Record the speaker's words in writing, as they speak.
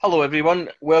Hello, everyone.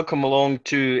 Welcome along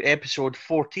to episode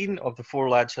 14 of the Four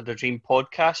Lads Had a Dream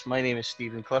podcast. My name is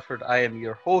Stephen Clifford. I am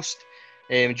your host.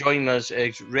 Joining us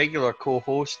as regular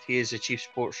co-host, he is the chief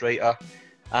sports writer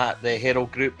at the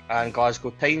Herald Group and Glasgow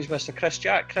Times, Mr. Chris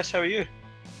Jack. Chris, how are you?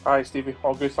 Hi, Stevie.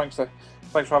 All good.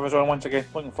 Thanks for having us on once again.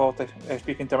 Looking forward to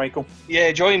speaking to Michael.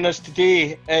 Yeah, joining us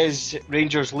today is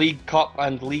Rangers League Cup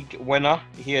and League winner.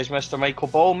 He is Mr. Michael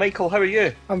Ball. Michael, how are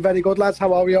you? I'm very good, lads.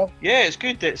 How are we all? Yeah, it's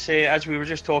good. It's as we were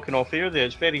just talking off air there,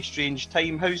 it's a very strange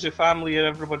time. How's the family and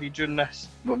everybody during this?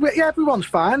 Well, yeah, everyone's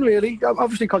fine, really.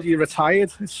 Obviously, because you're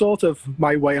retired, it's sort of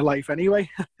my way of life anyway.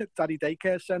 Daddy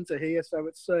daycare centre here, so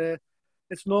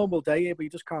it's normal day here, but you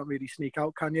just can't really sneak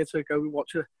out, can you, to go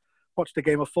watch the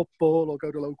game of football or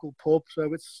go to a local pub. So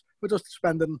we're just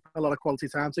spending a lot of quality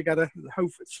time together. Hope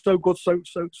it's so good, so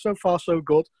far so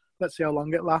good. Let's see how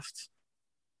long it lasts.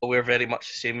 Well, we're very much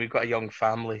the same. We've got a young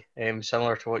family,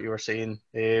 similar to what you were saying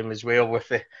as well, with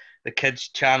the kids'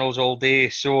 channels all day.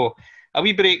 So a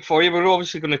wee break for you. We're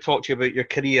obviously going to talk to you about your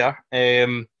career.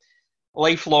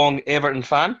 Lifelong Everton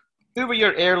fan. Who were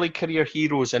your early career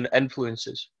heroes and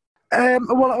influences?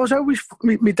 Well, I was always,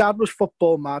 my dad was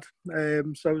football mad.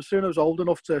 So as soon as I was old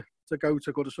enough to go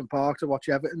to Goodison Park to watch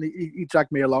Everton, he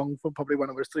dragged me along from probably when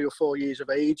I was 3 or 4 years of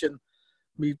age. And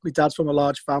my dad's from a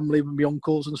large family with my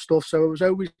uncles and stuff. So I was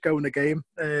always going to game,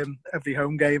 every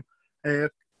home game,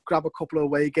 grab a couple of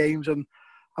away games.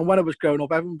 And when I was growing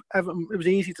up, Everton, it was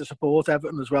easy to support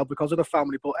Everton as well because of the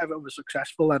family, but Everton was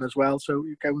successful then as well. So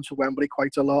you're going to Wembley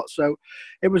quite a lot. So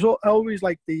it was always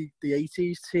like the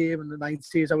 80s team and the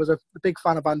 90s. I was a big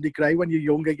fan of Andy Gray. When you're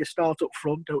younger, you start up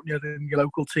front, don't you, in your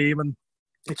local team, and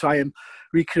you try and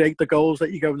recreate the goals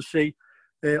that you go and see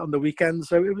on the weekend.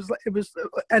 So it was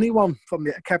anyone from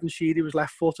Kevin Sheedy was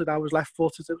left-footed. I was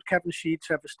left-footed. It was Kevin Sheedy,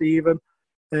 Trevor Steven.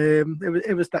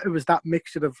 It was that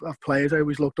mixture of players I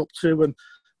always looked up to. And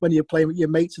when you're playing with your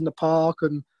mates in the park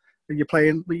and you're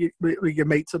playing with your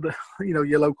mates at the,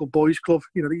 your local boys club,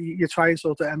 you try and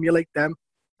sort of emulate them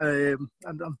and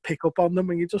pick up on them.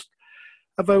 And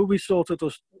I've always sort of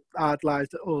just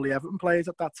idolised all the Everton players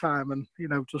at that time, and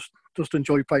just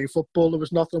enjoyed playing football. There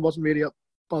was nothing. I wasn't really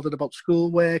bothered about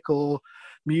schoolwork or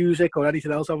music or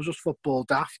anything else. I was just football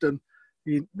daft. And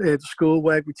the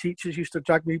schoolwork, my teachers used to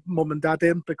drag me mum and dad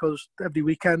in because every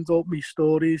weekend all my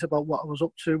stories about what I was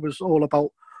up to was all about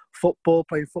football,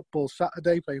 playing football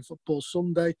Saturday, playing football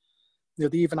Sunday. They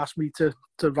even asked me to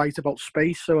write about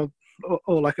space. So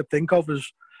all I could think of was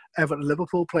Everton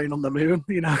Liverpool playing on the moon.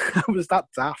 I was that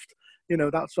daft.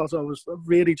 That's what I was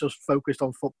really just focused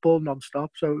on football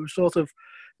non-stop. So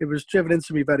it was driven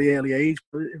into me very early age,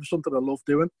 but it was something I loved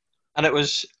doing. And it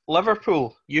was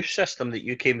Liverpool youth system that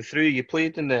you came through. You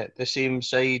played in the same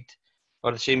side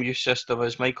or the same youth system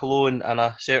as Michael Owen and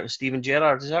a certain Steven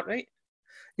Gerrard. Is that right?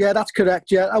 Yeah, that's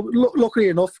correct. Yeah, luckily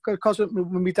enough, because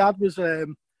when my dad was a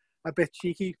bit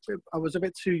cheeky, I was a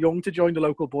bit too young to join the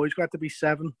local boys. I had to be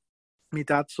 7. My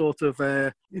dad sort of,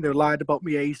 lied about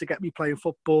my age to get me playing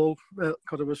football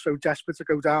because I was so desperate to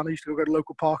go down. I used to go to the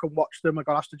local park and watch them. I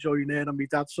got asked to join in, and my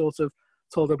dad sort of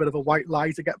told a bit of a white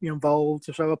lie to get me involved.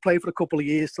 So I played for a couple of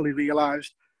years till he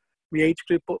realised my age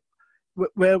group. But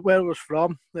where I was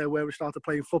from, where we started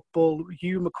playing football,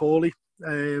 Hugh Macaulay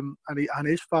and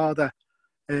his father,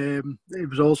 it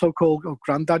was also called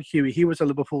Grandad Hughie. He was a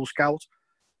Liverpool scout,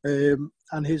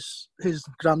 and his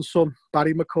grandson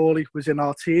Barry Macaulay was in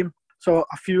our team. So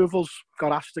a few of us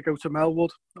got asked to go to Melwood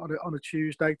on a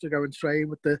Tuesday to go and train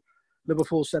with the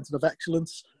Liverpool Centre of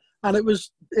Excellence, and it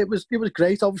was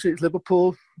great. Obviously, it's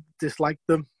Liverpool, disliked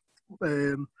them,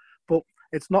 but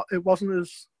it wasn't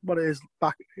as what it is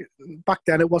back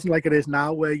then. It wasn't like it is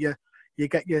now, where you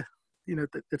get your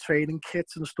the training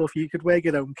kits and stuff. You could wear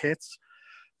your own kits.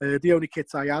 The only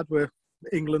kits I had were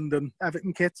England and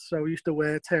Everton kits, so I used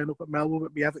to turn up at Melwood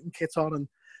with my Everton kit on and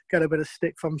get a bit of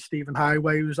stick from Stephen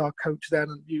Highway, who was our coach then,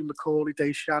 and Hugh Macaulay,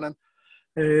 Dave Shannon.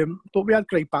 But we had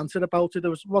great banter about it.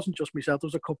 Wasn't just myself, there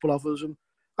was a couple of us, and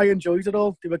I enjoyed it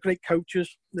all. They were great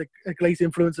coaches, great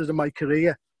influences in my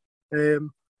career. And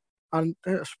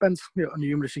I spent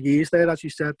numerous years there, as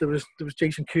you said. There was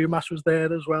Jason Koumas was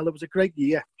there as well. It was a great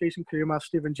year. Jason Koumas,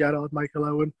 Steven Gerrard, Michael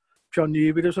Owen, John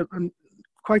Newby. There's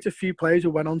quite a few players who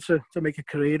went on to make a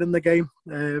career in the game.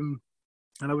 And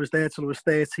I was there till I was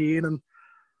 13. And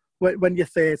when you're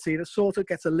 13, it sort of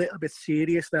gets a little bit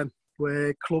serious then,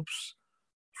 where clubs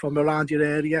from around your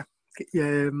area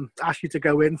ask you to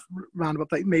go in round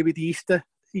about like maybe the Easter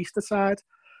side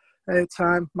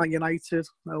time. Man United,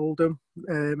 Oldham,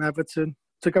 Everton,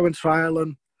 to go and trial.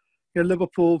 And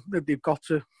Liverpool, they've got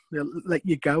to let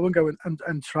you go and go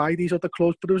and try these other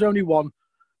clubs. But there was only one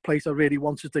place I really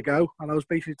wanted to go, and I was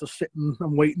basically just sitting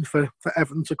and waiting for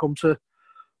Everton to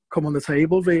come on the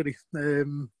table, really.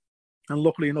 And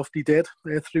luckily enough, they did,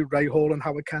 through Ray Hall and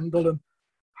Howard Kendall, and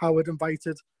Howard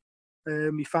invited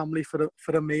my family for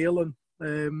a meal,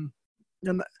 and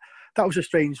that was a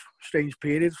strange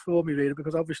period for me, really,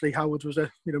 because obviously Howard was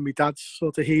my dad's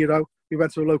sort of hero. We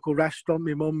went to a local restaurant,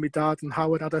 my mum, my dad, and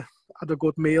Howard had a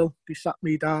good meal. He sat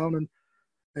me down, and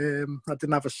I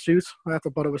didn't have a suit. I had to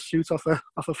borrow a suit off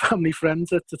a family friend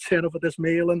to turn up at this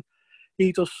meal, and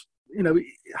he just,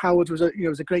 Howard was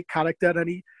a great character, and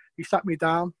he sat me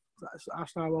down,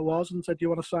 asked how I was, and said, "Do you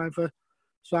want to sign for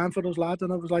us, lad?"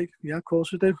 And I was like, "Yeah, of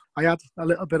course I do." I had a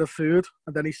little bit of food,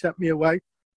 and then he sent me away.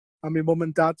 And my mum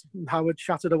and dad and Howard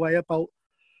chatted away about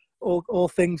all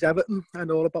things Everton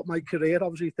and all about my career.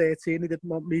 Obviously, 13, he didn't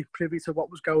want me privy to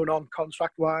what was going on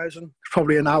contract-wise. And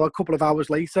probably a couple of hours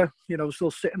later,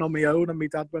 still sitting on my own, and my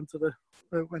dad went to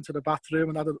the bathroom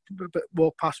and had a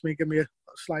walk past me, give me a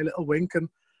sly little wink, and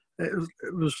it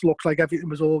looked like everything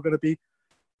was all going to be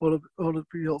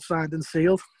all signed and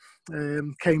sealed.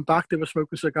 Came back, they were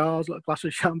smoking cigars, a glass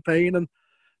of champagne,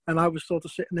 and I was sort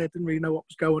of sitting there, didn't really know what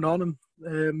was going on.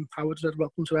 And Howard said,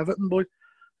 "Welcome to Everton, boy."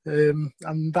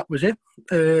 And that was it.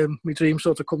 My dream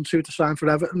sort of come true to sign for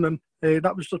Everton, and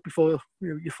that was just before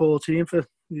you're 14 for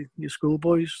your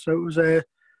schoolboys. So it was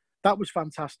that was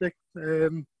fantastic.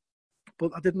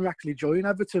 But I didn't actually join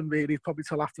Everton really probably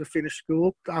till after I finished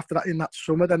school. After that, in that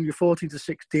summer, then you're 14 to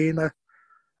 16,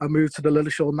 I moved to the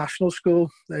Lilleshall National School,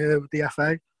 the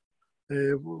FA,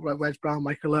 Wes Brown,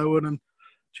 Michael Owen, and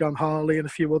John Harley, and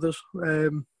a few others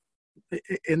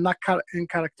in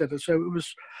character. So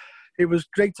it was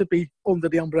great to be under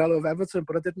the umbrella of Everton,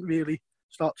 but I didn't really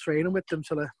start training with them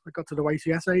till I got to the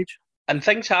YTS age. And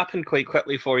things happened quite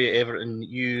quickly for you, Everton.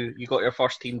 You got your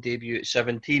first team debut at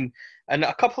 17, and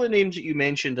a couple of names that you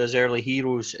mentioned as early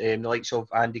heroes, the likes of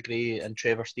Andy Gray and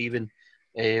Trevor Steven,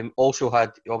 also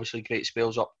had obviously great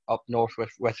spells up north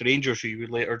with Rangers, who you would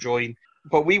later join.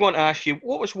 But we want to ask you,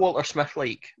 what was Walter Smith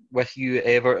like with you at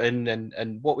Everton,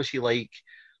 and what was he like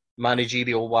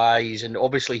managerial wise? And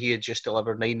obviously he had just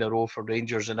delivered 9 in a row for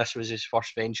Rangers, and this was his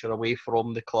first venture away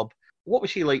from the club. What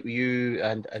was he like with you,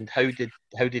 and how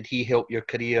did he help your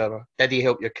career? Or did he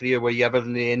help your career? Were you ever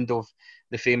in the end of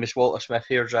the famous Walter Smith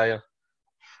hairdryer?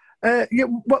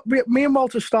 Me and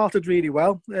Walter started really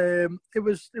well. It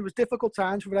was difficult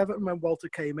times for Everton when Walter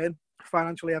came in.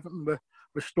 Financially, Everton were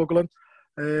struggling.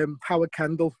 Howard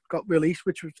Kendall got released,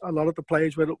 which was a lot of the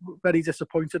players were very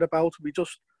disappointed about. We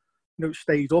just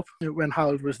stayed up when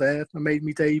Howard was there. I made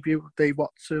my debut, Dave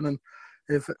Watson, and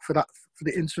for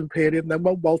the interim period. And then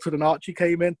when Walter and Archie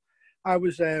came in, I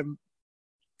was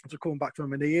coming back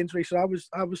from a knee injury, so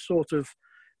I was sort of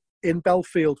in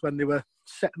Belfield when they were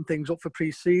setting things up for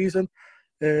pre-season.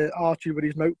 Archie with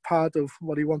his notepad of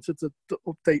what he wanted to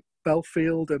update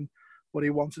Belfield and what he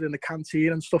wanted in the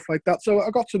canteen and stuff like that. So I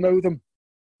got to know them.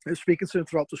 I was speaking to him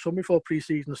throughout the summer before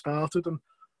pre-season started, and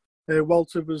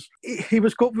Walter was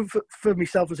good for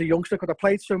myself as a youngster, because I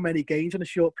played so many games in a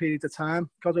short period of time.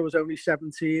 Because I was only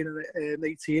 17 and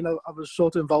 18, I was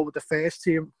sort of involved with the first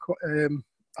team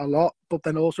a lot, but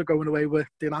then also going away with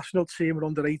the national team with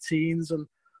under 18s and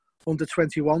under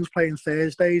 21s playing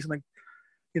Thursdays, and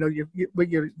you with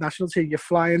your national team, you're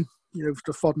flying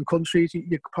to foreign countries.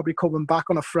 You're probably coming back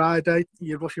on a Friday.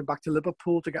 You're rushing back to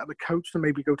Liverpool to get on the coach to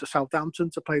maybe go to Southampton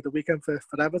to play the weekend for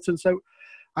Everton. So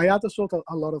I had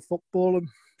a lot of football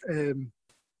and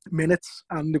minutes,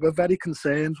 and they were very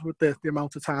concerned with the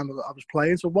amount of time that I was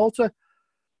playing. So Walter,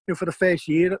 for the first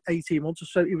year, 18 months or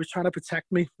so, he was trying to protect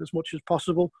me as much as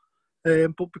possible.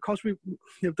 But because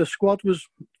the squad was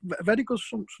very good,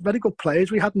 some very good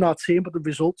players we had in our team, but the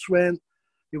results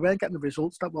we weren't getting the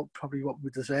results that were probably what we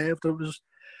deserved. It was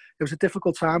a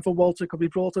difficult time for Walter, because we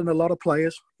brought in a lot of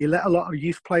players. He let a lot of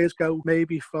youth players go,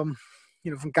 maybe from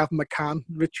Gavin McCann,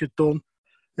 Richard Dunn,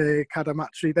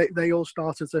 Kadamatri. They all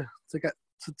started to get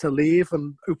to leave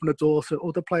and open the door to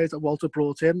other players that Walter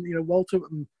brought in. Walter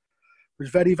was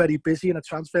very, very busy in a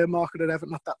transfer market at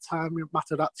Everton at that time.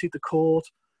 Materazzi, the Court,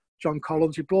 John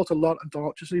Collins. He brought a lot of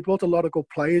Dorchester. He brought a lot of good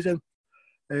players in.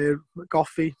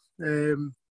 Goffey,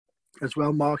 as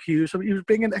well, Mark Hughes. So he was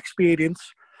bringing experience,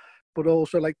 but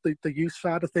also like the youth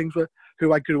side of things,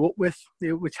 who I grew up with,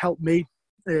 which helped me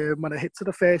when I hit to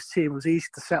the first team. It was easy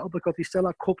to settle, because you still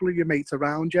had a couple of your mates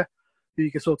around you who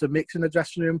you could sort of mix in the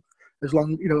dressing room,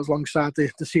 alongside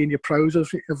the senior pros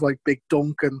of like Big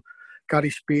Dunk and Gary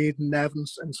Speed and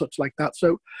Evans and such like that.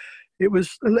 So it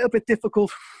was a little bit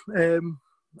difficult. And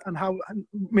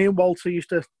me and Walter used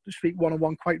to speak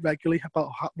one-on-one quite regularly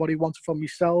about what he wanted from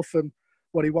myself and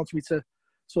what he wanted me to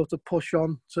sort of push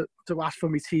on to ask for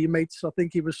my teammates. I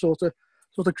think he was sort of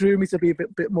grew me to be a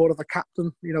bit more of a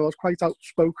captain. You know, I was quite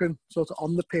outspoken sort of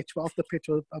on the pitch, but off the pitch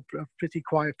I was a pretty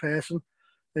quiet person,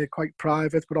 quite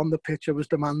private, but on the pitch I was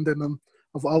demanding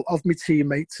of my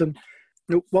teammates. And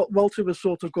you know, Walter was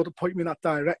sort of good at pointing me in that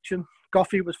direction.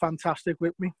 Goffey was fantastic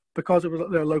with me because I was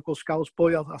a local Scouts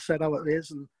boy. I said how it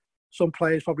is, and some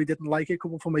players probably didn't like it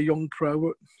coming from a young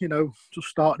pro, you know, just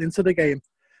starting into the game.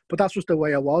 But that's just the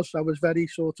way I was. I was very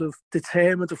sort of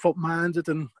determined and front-minded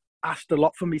and asked a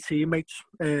lot from my teammates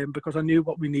because I knew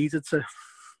what we needed to,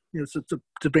 you know,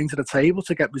 to bring to the table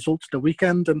to get results the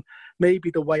weekend. And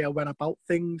maybe the way I went about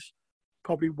things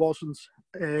probably wasn't,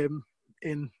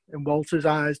 in Walter's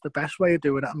eyes, the best way of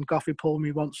doing it. And Goffey pulled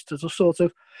me once to just sort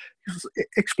of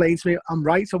explain to me I'm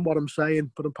right on what I'm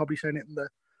saying, but I'm probably saying it in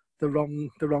the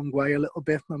wrong way a little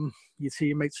bit. And your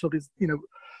teammates sort of, you know,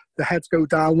 the heads go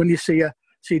down when you see a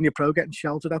senior pro getting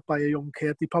shouted at by a young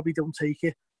kid. They probably don't take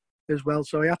it as well.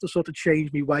 So I had to sort of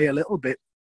change my way a little bit.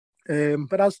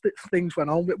 But as things went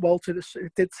on with Walter,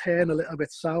 it did turn a little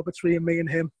bit sour between me and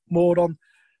him, more on,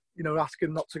 you know,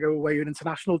 asking not to go away on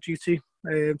international duty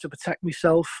to protect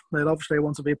myself. And obviously I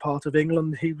want to be a part of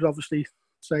England. He was obviously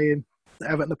saying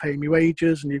Everton are paying me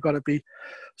wages and you've got to be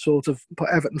sort of put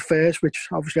Everton first, which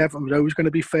obviously Everton was always going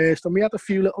to be first. And we had a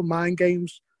few little mind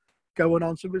games going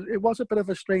on. So it was a bit of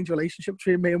a strange relationship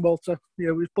between me and Walter. You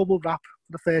know, it was bubble wrap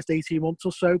for the first 18 months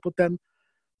or so, but then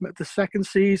the second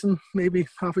season, maybe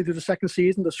halfway through the second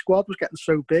season, the squad was getting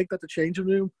so big that the changing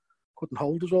room couldn't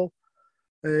hold us all.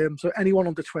 So anyone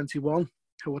under 21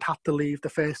 who would have to leave the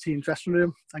first team dressing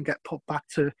room and get put back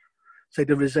to, say,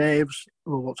 the reserves,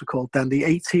 or what's it called then, the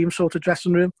 8-team sort of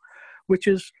dressing room, which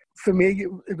is, for me,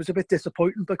 it was a bit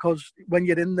disappointing because when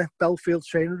you're in the Belfield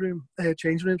changing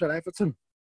rooms at Everton,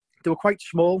 they were quite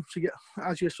small. So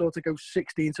as you sort of go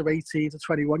 16 to 18 to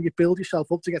 21, you build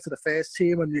yourself up to get to the first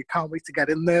team and you can't wait to get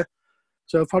in there.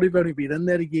 So I've probably only been in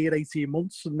there a year, 18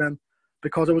 months. And then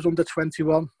because I was under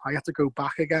 21, I had to go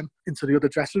back again into the other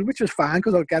dressing room, which was fine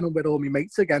because again, I'm with all my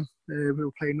mates again. We were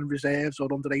playing in reserves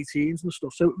or under 18s and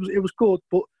stuff. So it was good,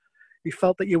 but you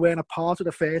felt that you weren't a part of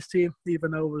the first team, even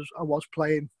though I was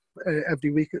playing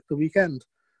every week at the weekend.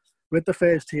 With the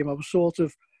first team, I was sort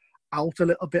of out a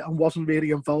little bit and wasn't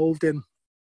really involved in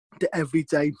the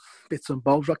everyday bits and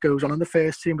bobs that goes on in the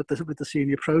first team with the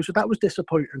senior pros. So that was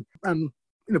disappointing. And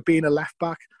you know, being a left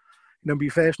back, you know, my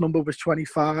first number was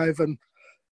 25, and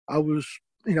I was,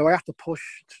 you know, I had to push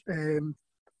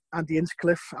Andy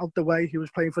Hinchcliffe out the way. He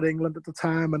was playing for England at the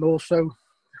time, and also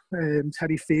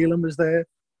Terry Phelan was there.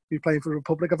 He was playing for the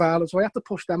Republic of Ireland, so I had to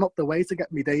push them up the way to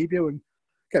get my debut and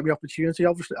get my opportunity.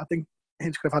 Obviously, I think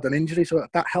Hinchcliffe had an injury, so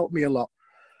that helped me a lot.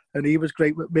 And he was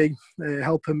great with me,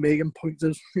 helping me and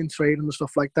pointers in training and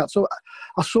stuff like that. So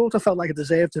I sort of felt like I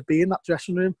deserved to be in that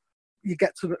dressing room. You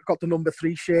got the number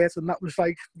 3 shirt, and that was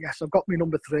like, yes, I've got my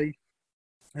number 3,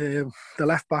 the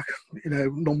left back, you know,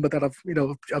 number that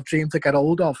I've dreamed to get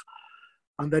hold of.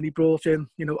 And then he brought in,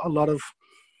 you know, a lot of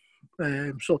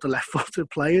sort of left-footed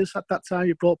players at that time.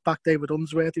 He brought back David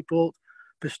Unsworth, he brought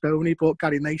Pistone, he brought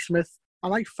Gary Naismith,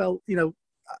 and I felt, you know,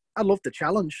 I loved the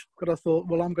challenge because I thought,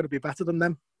 well, I'm going to be better than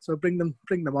them. So bring them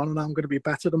on, and I'm going to be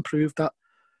better and prove that,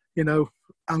 you know,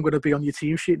 I'm going to be on your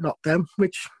team sheet, not them,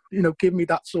 which, you know, give me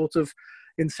that sort of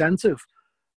incentive.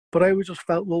 But I always just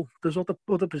felt, well, there's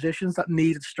other positions that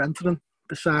needed strengthening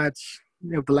besides,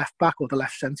 you know, the left back or the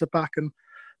left centre back. And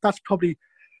that's probably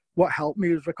what helped me,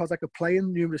 was because I could play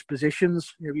in numerous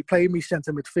positions. You know, he played me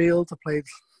centre midfield. I played,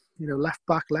 you know, left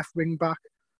back, left wing back,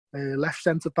 left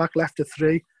centre back, left to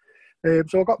 3.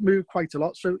 So I got moved quite a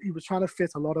lot. So he was trying to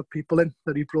fit a lot of people in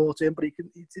that he brought in, but he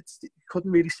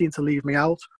couldn't really seem to leave me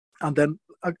out. And then,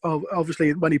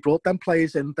 obviously, when he brought them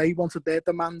players in, they wanted their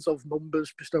demands of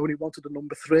numbers. Pistone wanted the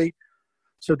number 3.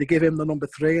 So they gave him the number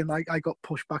 3, and I got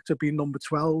pushed back to being number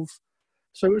 12.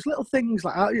 So it was little things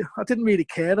like that. I didn't really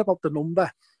care about the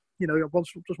number. You know, I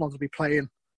just wanted to be playing,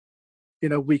 you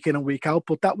know, week in and week out.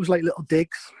 But that was like little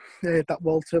digs that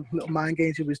Walter, little mind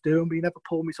games he was doing. But he never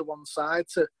pulled me to one side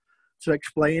to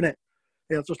explain it.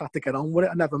 I just had to get on with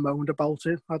it. I never moaned about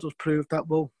it. I just proved that,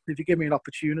 well, if you give me an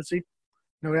opportunity,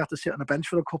 you know, I had to sit on the bench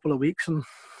for a couple of weeks, and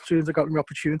as soon as I got an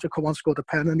opportunity to come on, score the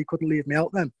pen, and he couldn't leave me out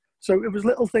then. So it was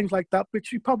little things like that,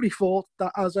 which you probably thought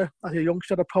that as a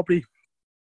youngster, I probably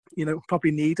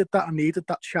needed that. I needed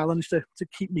that challenge to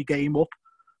keep me game up,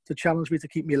 to challenge me to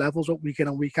keep me levels up week in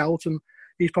and week out. And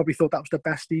he's probably thought that was the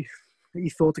best he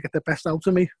thought to get the best out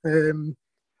of me.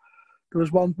 There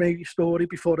was one maybe story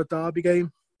before the Derby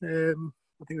game.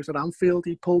 I think it was at Anfield.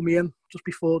 He pulled me in just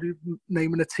before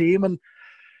naming a team, and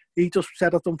he just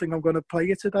said, I don't think I'm going to play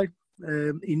you today.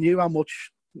 He knew how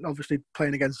much obviously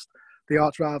playing against the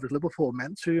arch rivals Liverpool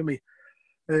meant to me.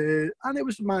 And it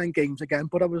was mind games again,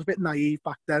 but I was a bit naive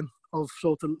back then of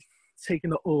sort of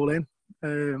taking it all in.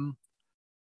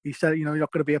 He said, you're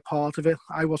not going to be a part of it.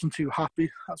 I wasn't too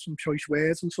happy, had some choice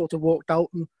words, and sort of walked out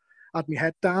and had my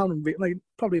head down and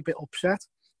probably a bit upset.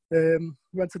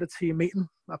 Went to the team meeting.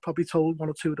 I probably told one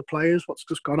or two of the players what's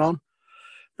just gone on.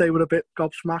 They were a bit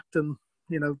gobsmacked and,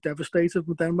 devastated.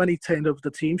 But then when he turned over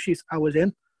the team sheet, I was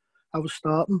in. I was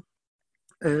starting.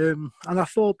 And I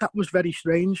thought that was very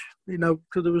strange,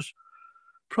 because there was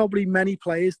probably many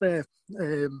players there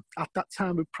at that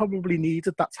time who probably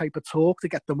needed that type of talk to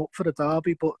get them up for the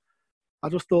derby, but I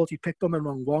just thought he picked on the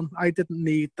wrong one. I didn't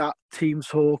need that team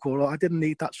talk, or I didn't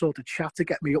need that sort of chat to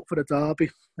get me up for the derby.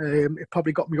 It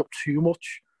probably got me up too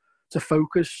much to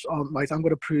focus on, right, I'm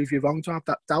going to prove you wrong, to have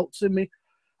that doubts in me.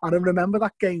 And I remember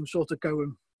that game sort of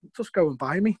going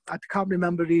by me. I can't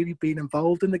remember really being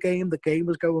involved in the game. The game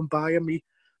was going by and my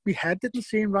head didn't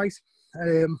seem right.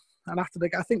 And after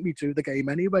I think we drew the game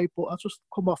anyway, but I just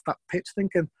come off that pitch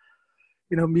thinking,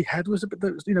 my head was a bit,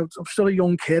 I'm still a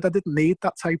young kid. I didn't need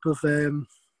that type of,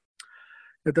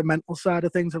 the mental side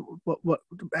of things, what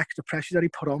extra pressure that he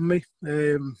put on me.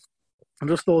 I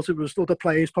just thought it was other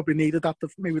players probably needed that,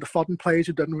 maybe the foreign players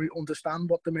who didn't really understand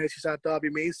what the Merseyside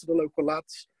derby means to the local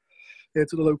lads, to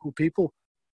the local people.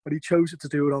 But he chose to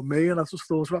do it on me, and I just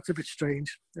thought, well, that's a bit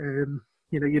strange. You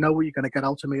know what you're going to get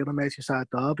out of me on a Merseyside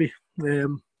derby.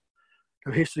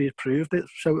 History has proved it.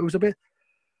 So it was a bit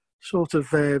sort of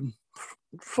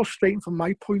frustrating from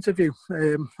my point of view,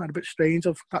 and a bit strange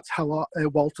of that's how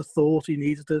Walter thought he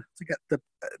needed to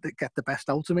get the best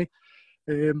out of me.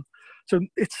 So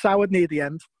it soured near the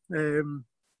end, and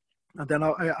then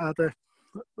I had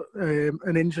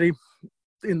an injury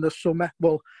in the summer.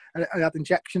 Well, I had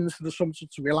injections in the summer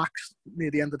to relax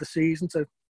near the end of the season to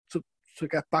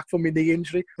get back from my knee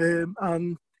injury,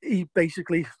 and he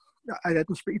basically, he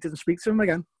didn't speak to him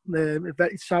again.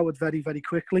 It soured very, very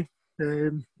quickly.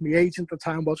 My agent at the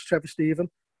time was Trevor Stephen,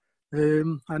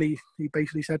 and he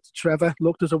basically said to Trevor,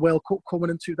 look, there's a World Cup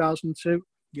coming in 2002.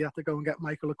 You have to go and get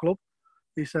Michael a club.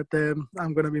 He said,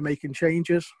 I'm going to be making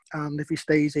changes, and if he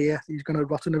stays here, he's going to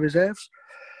rot in the reserves.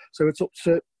 So it's up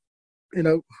to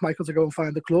Michael to go and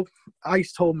find the club. I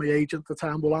told my agent at the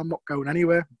time, well, I'm not going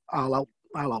anywhere. I'll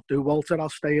outdo Walter. I'll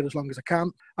stay here as long as I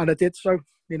can. And I did so,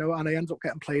 and I ended up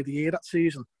getting Player of the Year that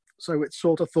season. So it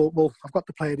sort of thought, well, I've got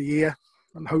the Player of the Year,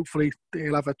 and hopefully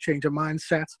he'll have a change of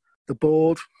mindset. The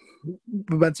board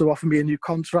went to offer me a new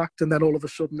contract, and then all of a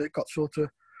sudden it got sort of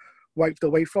wiped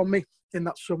away from me in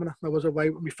that summer. I was away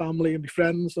with my family and my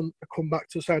friends, and I come back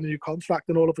to sign a new contract,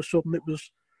 and all of a sudden it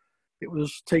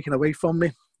was taken away from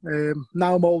me.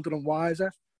 Now I'm older and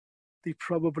wiser. They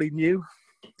probably knew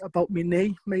about my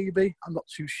knee, maybe. I'm not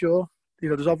too sure.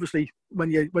 There's obviously,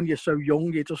 when you're so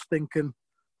young, you're just thinking,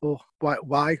 oh,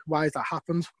 why has that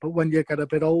happened? But when you get a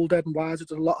bit older and wiser,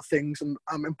 there's a lot of things, and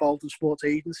I'm involved in sports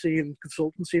agency and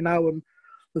consultancy now, and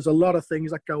there's a lot of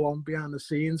things that go on behind the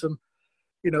scenes, and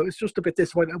it's just a bit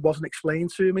disappointing it wasn't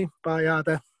explained to me by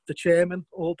either the chairman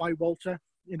or by Walter.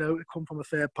 It come from a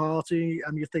third party,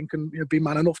 and you're thinking, be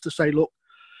man enough to say, look,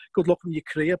 good luck in your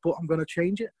career, but I'm going to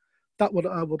change it. I would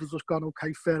have just gone,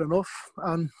 okay, fair enough,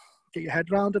 and get your head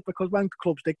around it, because when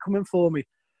clubs did come in for me,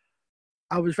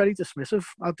 I was very dismissive.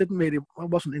 I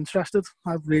wasn't interested.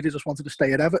 I really just wanted to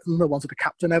stay at Everton. I wanted to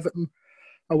captain Everton.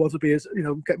 I wanted to be,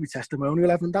 get me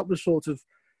testimonial Everton. That was sort of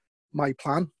my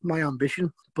plan, my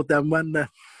ambition. But then when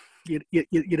you're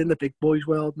in the big boys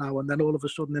world now, and then all of a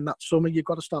sudden in that summer, you've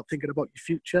got to start thinking about your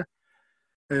future.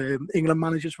 England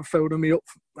managers were phoning me up,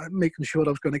 making sure I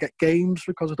was going to get games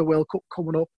because of the World Cup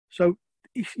coming up. So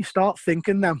you start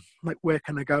thinking then, like, where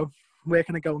can I go? Where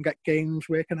can I go and get games?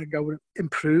 Where can I go and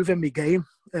improve in my game?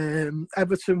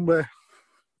 Everton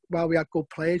while we had good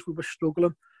players, we were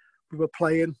struggling. We were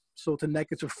playing sort of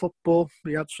negative football.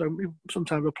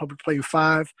 Sometimes we were probably playing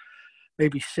 5,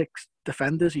 maybe 6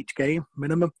 defenders each game,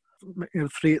 minimum.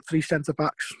 Three centre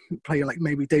backs playing, like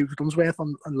maybe David Dunsworth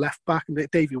on left back, and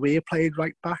Davy Weir played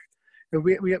right back.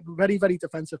 We were very, very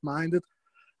defensive minded,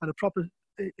 and it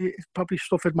probably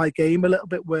suffered my game a little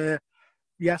bit. Where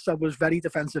yes, I was very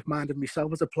defensive minded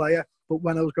myself as a player, but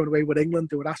when I was going away with England,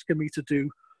 they were asking me to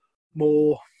do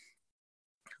more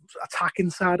attacking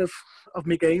side of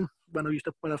my game. When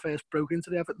I first broke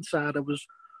into the Everton side, I was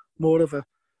more of a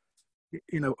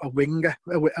winger,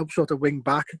 a sort of wing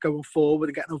back, going forward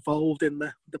and getting involved in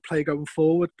the play going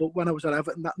forward. But when I was at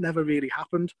Everton, that never really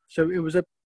happened. So it was a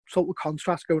sort of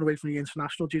contrast going away from the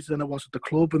international duties than I was at the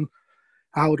club. And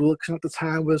Howard Wilkinson at the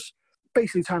time was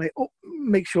basically trying to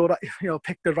make sure that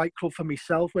pick the right club for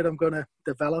myself, where I'm going to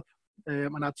develop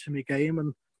and add to my game.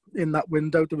 And in that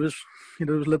window, there was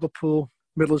Liverpool,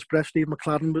 Middlesbrough, Steve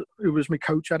McLaren, who was my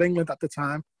coach at England at the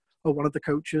time, or one of the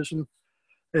coaches, and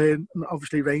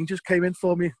obviously Rangers came in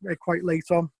for me quite late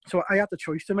on. So I had the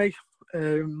choice to make.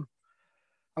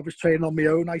 I was training on my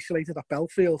own, isolated at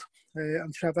Belfield,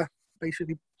 and Trevor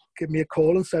basically gave me a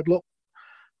call and said, look,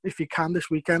 if you can this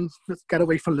weekend, let's get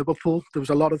away from Liverpool. There was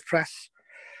a lot of press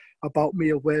about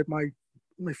me or where my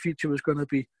future was going to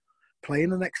be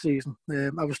playing the next season.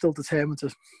 I was still determined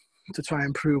to try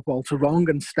and prove Walter wrong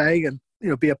and stay and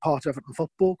be a part of Everton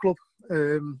Football Club.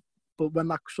 But when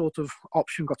that sort of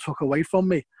option got took away from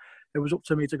me, it was up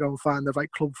to me to go and find the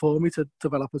right club for me to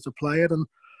develop as a player. And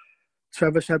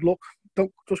Trevor said, look,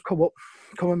 don't just come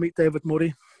and meet David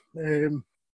Murray.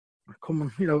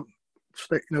 Come and,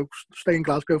 stay in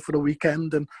Glasgow for the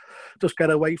weekend and just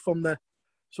get away from the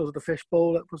sort of the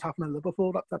fishbowl that was happening in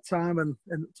Liverpool at that time and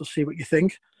just see what you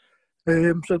think.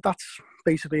 So that's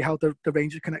basically how the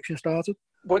Rangers connection started.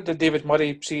 What did David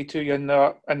Murray say to you in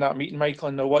that meeting, Michael?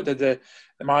 And what did the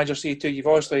manager say to you? You've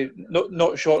obviously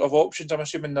not short of options. I'm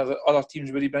assuming that other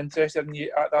teams would have been interested in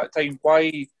you at that time.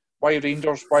 Why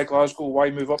Rangers? Why Glasgow? Why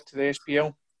move up to the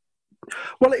SPL?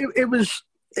 Well, it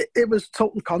was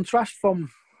total contrast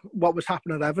from what was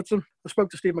happening at Everton. I spoke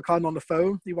to Steve McLaren on the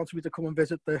phone. He wanted me to come and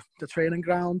visit the training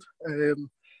ground.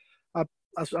 I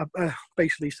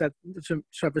basically said to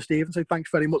Trevor Stevens, thanks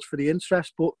very much for the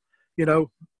interest, but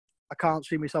I can't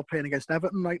see myself playing against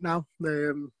Everton right now.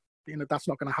 That's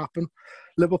not going to happen.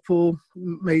 Liverpool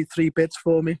made 3 bids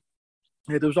for me.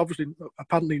 There was obviously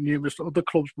apparently numerous other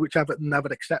clubs which Everton never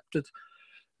accepted,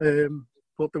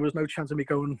 but there was no chance of me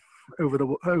going over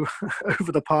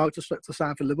the park to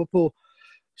sign for Liverpool.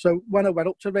 So when I went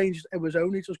up to Rangers, it was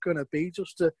only just going to be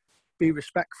just to be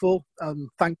respectful and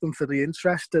thank them for the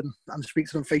interest and speak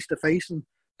to them face to face and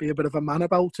be a bit of a man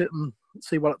about it and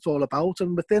see what it's all about.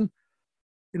 And within,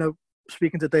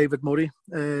 speaking to David Murray,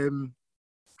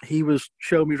 he was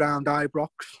showing me around Ibrox.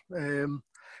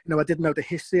 I didn't know the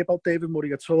history about David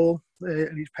Murray at all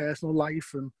in his personal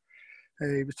life, and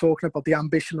he was talking about the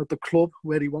ambition of the club,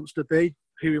 where he wants to be,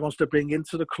 who he wants to bring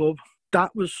into the club.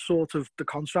 That was sort of the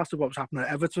contrast of what was happening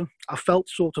at Everton. I felt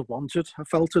sort of wanted. I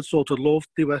felt sort of loved.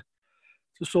 They were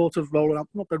sort of rolling up,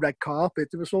 not the red carpet.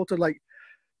 They were sort of like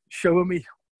showing me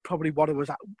probably what I was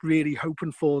really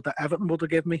hoping for that Everton would have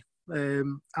given me.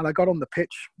 And I got on the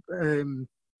pitch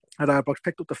at Ibrox,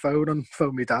 picked up the phone and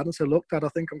phoned my dad and said, look, Dad, I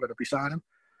think I'm going to be signing.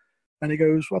 And he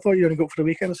goes, well, I thought you were going to go for the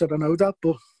weekend. I said, I know, Dad,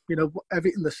 but,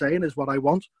 everything they're saying is what I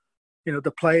want. They're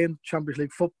playing Champions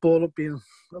League football,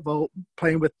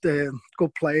 playing with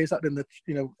good players that are in the,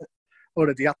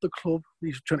 already at the club.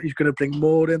 He's going to bring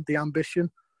more in, the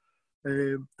ambition.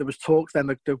 There was talk then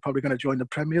that they're probably going to join the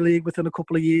Premier League within a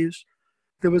couple of years.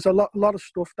 There was a lot of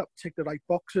stuff that ticked the right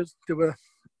boxes. They were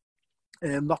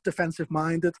not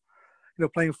defensive-minded,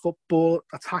 playing football,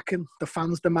 attacking, the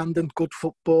fans demanding good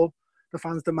football, the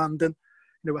fans demanding,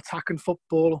 attacking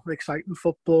football, exciting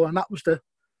football, and that was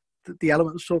the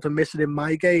element sort of missing in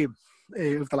my game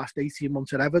over the last 18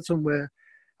 months at Everton, where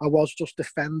I was just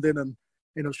defending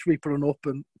and, sweeping up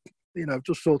and,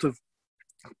 just sort of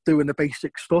doing the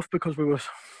basic stuff because we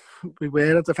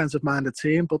were a defensive-minded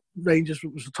team, but Rangers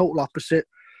was the total opposite.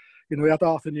 We had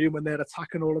Arthur Newman there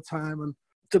attacking all the time, and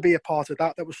to be a part of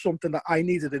that was something that I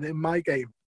needed in my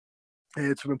game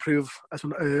to improve as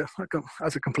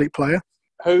a complete player.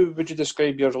 How would you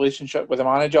describe your relationship with the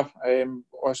manager?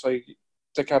 Obviously,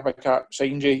 Dick Advocaat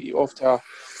signed you off to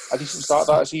a decent start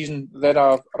that season. Then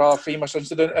a rather famous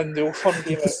incident in the Old Firm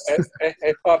game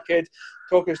at Parkhead.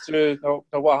 Talk us through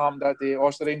what happened that day.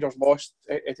 Obviously, the Rangers lost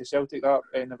to Celtic that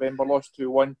in November, lost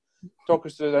 2-1. Talk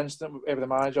us through the incident with the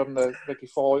manager and the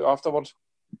fallout afterwards.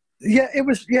 It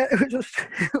was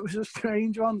a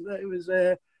strange one. It was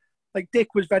like Dick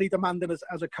was very demanding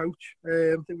as a coach.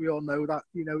 I think we all know that.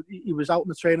 He was out in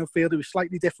the training field. He was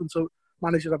slightly different to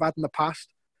managers I've had in the past.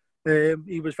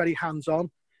 He was very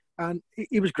hands-on, and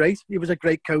he was great. He was a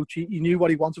great coach. He knew what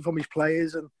he wanted from his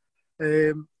players,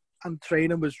 and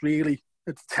training was really,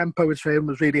 the tempo of training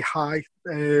was really high.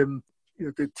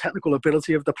 The technical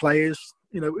ability of the players,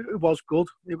 it was good.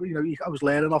 I was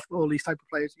learning off all these type of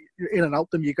players. In and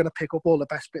out them, you're going to pick up all the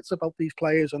best bits about these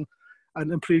players and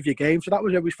improve your game. So that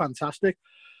was always fantastic.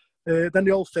 Then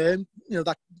the Old Firm,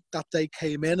 that day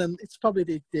came in, and it's probably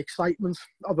the excitement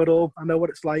of it all. I know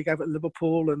what it's like, Everton,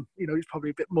 Liverpool, and it's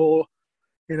probably a bit more,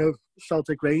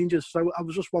 Celtic, Rangers. So I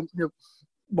was just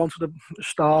wanted to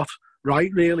start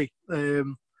right, really.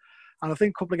 And I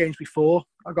think a couple of games before,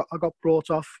 I got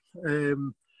brought off,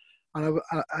 and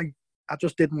I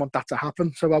just didn't want that to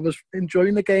happen. So I was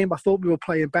enjoying the game. I thought we were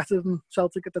playing better than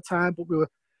Celtic at the time, but we were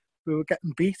we were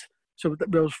getting beat. So it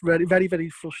was very, very, very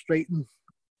frustrating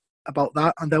about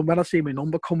that. And then when I see my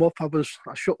number come up, I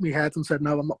shook my head and said,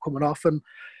 no, I'm not coming off. And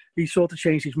he sort of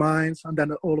changed his mind. And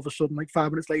then all of a sudden, like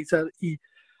 5 minutes later,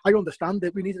 I understand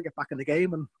it. We need to get back in the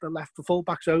game. And the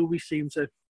full-backs always seem to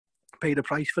pay the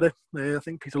price for it. I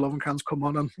think Peter Lovenkrands come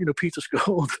on and, Peter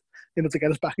scored, to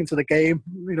get us back into the game.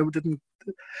 We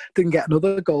didn't get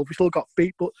another goal. We still got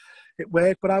beat, but it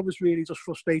worked. But I was really just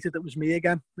frustrated it was me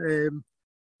again.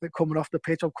 Coming off the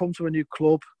pitch, I've come to a new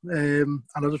club, and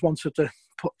I just wanted to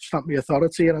stamp my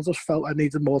authority, and I just felt I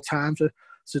needed more time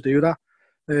to do that.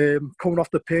 Coming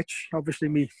off the pitch, obviously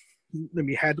my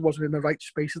head wasn't in the right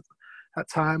space at that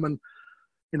time, and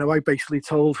I basically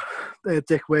told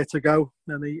Dick where to go,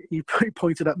 and he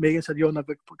pointed at me and said, "You're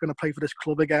never going to play for this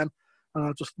club again." And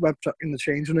I just went back in the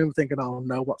changing room thinking, "Oh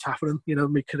no, what's happening?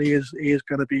 My career is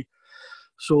going to be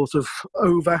sort of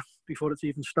over before it's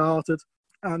even started."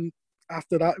 And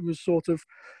after that, it was sort of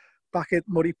back at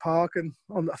Murray Park, and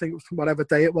on, I think whatever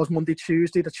day it was, Monday,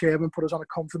 Tuesday, the chairman put us on a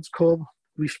conference call.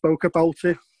 We spoke about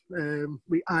it.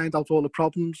 We ironed out all the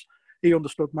problems. He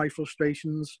understood my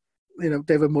frustrations.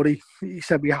 David Murray, he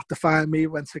said we had to find me.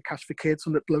 Went to Catch for Kids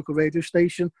on the local radio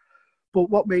station. But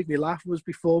what made me laugh was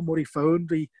before Murray phoned,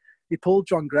 he pulled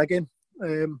John Gregg in,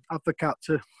 advocate,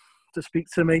 to speak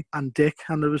to me and Dick.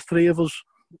 And there was 3 of us,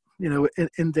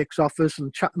 in Dick's office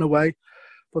and chatting away.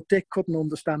 But Dick couldn't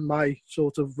understand my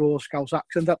sort of raw Scouse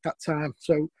accent at that time.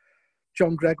 So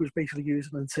John Gregg was basically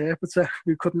using an interpreter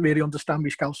who couldn't really understand my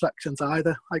Scouse accent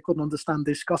either. I couldn't understand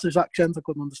his Scottish accent. I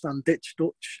couldn't understand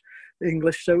Dutch,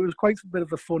 English. So it was quite a bit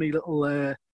of a funny little...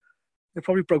 it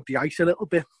probably broke the ice a little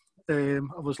bit. I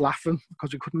was laughing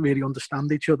because we couldn't really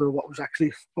understand each other, what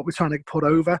we're trying to put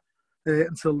over,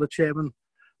 until the chairman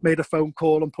made a phone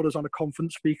call and put us on a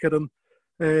conference speaker, and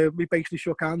we basically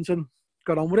shook hands and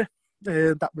got on with it.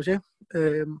 That was it,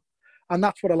 and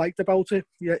that's what I liked about it.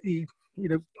 Yeah,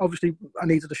 obviously I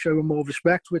needed to show him more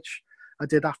respect, which I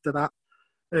did after that,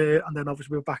 and then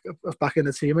obviously we were back in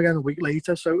the team again a week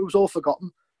later. So it was all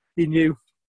forgotten. He knew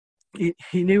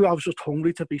I was just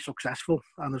hungry to be successful,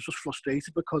 and I was just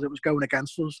frustrated because it was going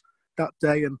against us that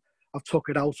day, and I took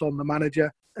it out on the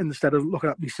manager instead of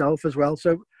looking at myself as well.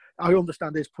 So I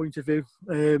understand his point of view,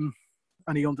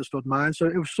 and he understood mine. So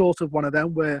it was sort of one of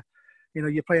them where,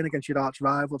 you're playing against your arch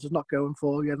rivals, it's not going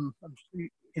for you,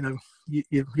 and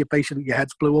you basically, your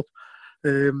head's blew up,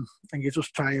 and you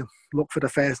just try and look for the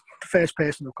first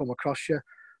person to come across you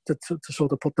to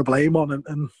sort of put the blame on,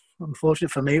 and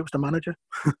unfortunately for me, it was the manager.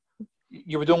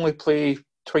 You would only play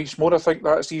twice more, I think,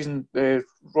 that season,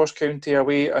 Ross County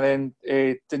away and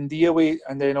then Dundee away,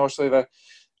 and then obviously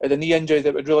the knee injury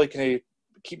that would really kind of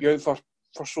keep you out for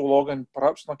so long and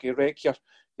perhaps not wreck your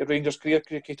Rangers career.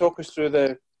 Can you talk us through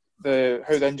how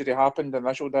the injury happened, the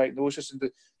initial diagnosis, and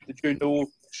did you know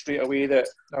straight away that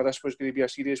this was going to be a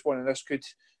serious one and this could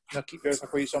keep you out for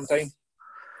quite some time?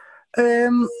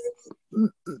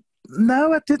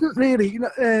 No, I didn't really.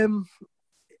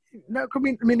 No, I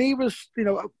mean, he was,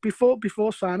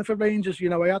 before signing for Rangers,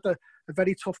 I had a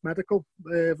very tough medical,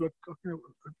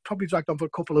 probably dragged on for a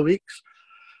couple of weeks.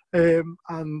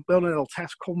 And when a little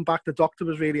test come back, the doctor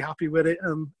was really happy with it,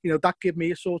 and that gave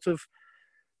me a sort of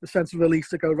a sense of relief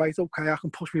to go, right, okay, I can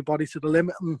push my body to the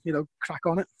limit and crack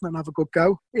on it and have a good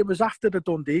go. It was after the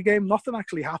Dundee game, nothing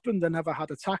actually happened. I never had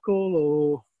a tackle,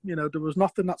 or there was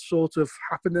nothing that sort of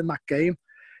happened in that game.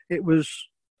 It was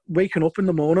waking up in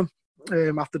the morning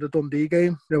after the Dundee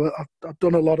game. I've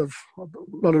done a lot of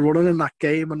running in that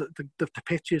game, and the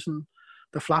pitches and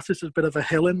the flat is a bit of a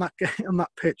hill in that game, on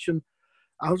that pitch, and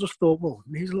I just thought, well,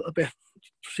 he's a little bit,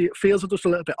 it feels just a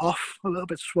little bit off, a little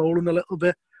bit swollen, a little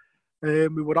bit.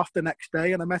 We were off the next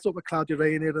day, and I met up with Claudio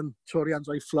Ranieri and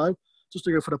Tori-André Flo just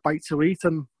to go for a bite to eat,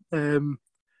 and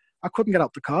I couldn't get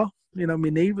out the car. My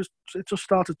knee it just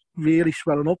started really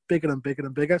swelling up, bigger and bigger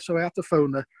and bigger. So I had to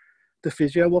phone the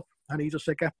physio up, and he just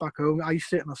said, get back home,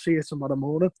 ice it, and I'll see you tomorrow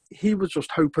morning. He was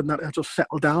just hoping that it'd just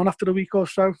settle down after a week or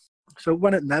so. So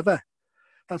when it never,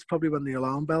 that's probably when the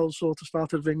alarm bells sort of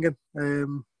started ringing.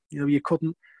 You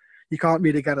can't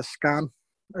really get a scan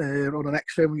on an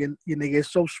X-ray when your knee is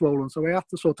so swollen. So I had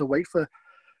to sort of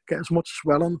get as much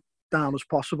swelling down as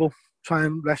possible, try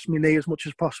and rest my knee as much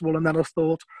as possible. And then I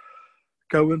thought,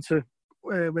 where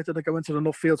did I go into the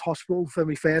Nuffield Hospital for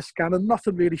my first scan, and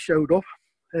nothing really showed up,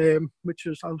 which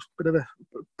was a bit of a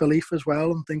belief as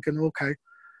well. I'm thinking, okay,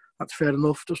 that's fair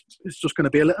enough. It's just going to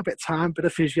be a little bit of time, bit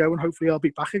of physio, and hopefully I'll be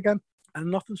back again. And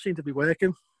nothing seemed to be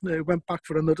working. Went back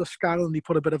for another scan, and he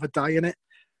put a bit of a dye in it.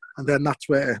 And then that's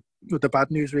where the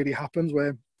bad news really happens,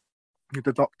 where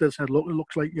the doctor said, look, it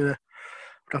looks like you're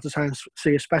got to try and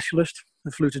see a specialist.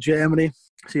 I flew to Germany,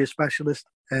 see a specialist,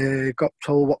 got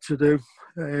told what to do,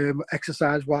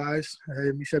 exercise-wise.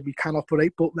 He said, we can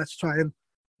operate, but let's try and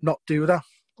not do that.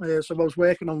 So I was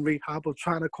working on rehab of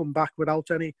trying to come back without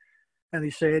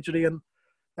any surgery, and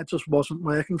it just wasn't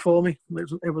working for me.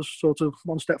 It was sort of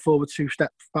one step forward, two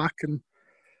steps back, and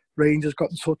Rangers got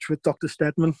in touch with Dr.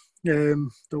 Stedman, the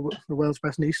world's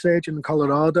best knee surgeon in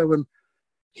Colorado, and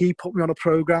he put me on a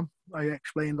program. I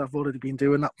explained I've already been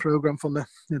doing that program from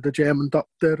the German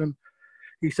doctor, and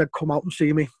he said, come out and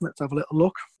see me, let's have a little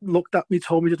look. Looked at me,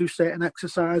 told me to do certain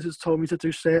exercises, told me to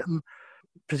do certain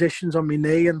positions on my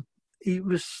knee, and he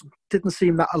didn't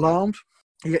seem that alarmed.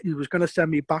 He was going to send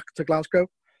me back to Glasgow.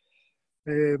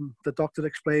 The doctor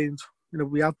explained,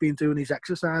 we have been doing these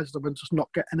exercises and we're just not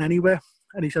getting anywhere.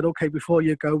 And he said, okay, before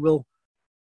you go, we'll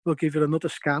give you another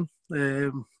scan,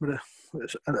 with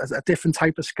a different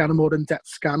type of scan, a more in-depth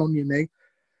scan on your knee,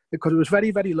 because it was very,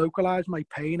 very localised, my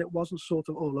pain. It wasn't sort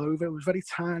of all over. It was a very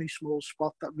tiny, small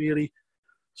spot that really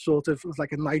sort of was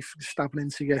like a knife stabbing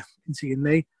into your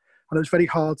knee. And it was very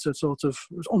hard to it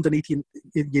was underneath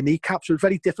your kneecap, so it was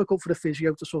very difficult for the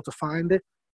physio to sort of find it.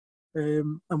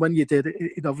 And when you did,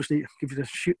 it obviously give you the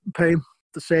shooting pain.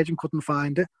 The surgeon couldn't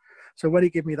find it. So when he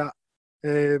gave me that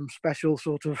special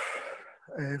sort of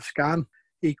scan,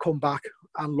 he come back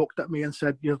and looked at me and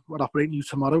said, we're operating you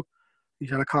tomorrow. He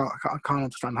said, I can't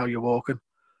understand how you're walking.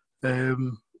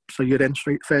 So you're in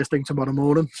straight first thing tomorrow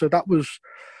morning. So that was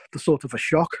the sort of a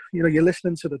shock. You're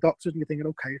listening to the doctors and you're thinking,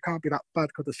 okay, it can't be that bad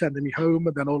because they're sending me home.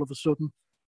 And then all of a sudden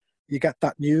you get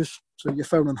that news. So you're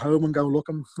phoning home and go, look,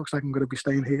 looks like I'm going to be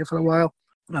staying here for a while.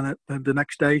 And then the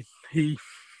next day he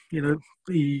done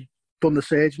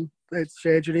the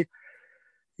surgery.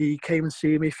 He came and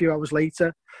see me a few hours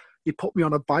later. He put me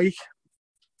on a bike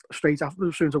straight after,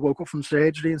 as soon as I woke up from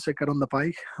surgery, and said, get on the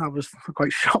bike. I was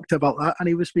quite shocked about that. And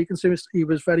he was speaking to me. He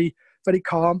was very, very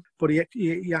calm. But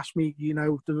he asked me,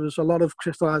 there was a lot of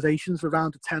crystallisations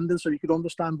around the tendon, so you could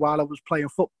understand while I was playing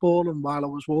football and while I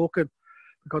was walking,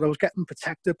 because I was getting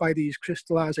protected by these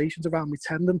crystallisations around my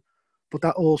tendon. But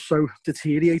that also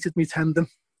deteriorated my tendon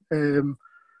and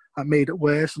made it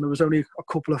worse. And there was only a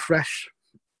couple of fresh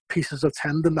pieces of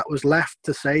tendon that was left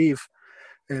to save.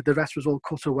 The rest was all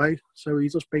cut away. So he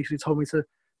just basically told me to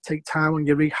take time on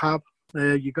your rehab.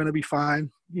 You're going to be fine.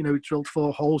 He drilled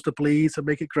 4 holes to bleed to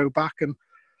make it grow back. And,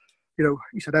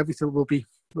 he said everything will be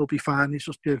fine. It's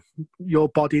just your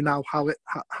body now, how it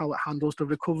handles the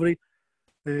recovery.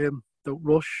 Don't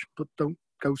rush, but don't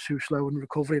go too slow in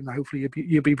recovery. And hopefully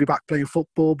you'll be back playing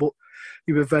football. But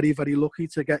you were very, very lucky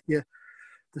to get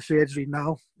the surgery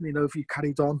now. If you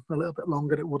carried on a little bit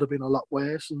longer, it would have been a lot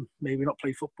worse and maybe not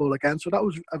play football again. So that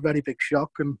was a very big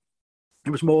shock, and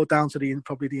it was more down to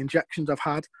probably the injections I've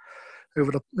had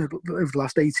over the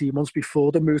last 18 months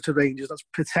before the move to Rangers that's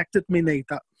protected me knee,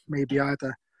 that maybe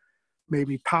either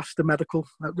maybe past the medical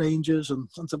at Rangers and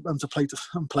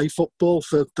to play football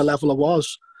for the level I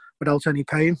was without any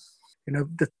pain.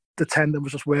 The tendon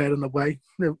was just wearing away.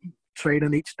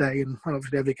 Training each day, and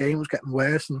obviously every game was getting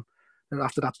worse, and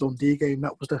after that Dundee game,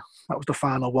 that was the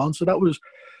final one. So that was,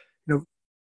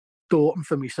 daunting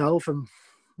for myself, and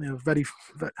very,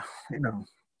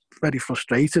 very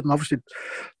frustrated. And obviously,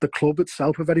 the club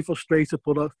itself were very frustrated.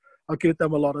 But I'll give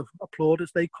them a lot of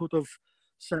plaudits. They could have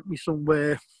sent me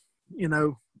somewhere,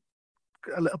 a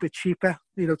little bit cheaper,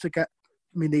 to get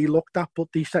my knee looked at. But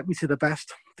they sent me to the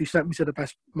best. They sent me to the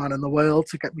best man in the world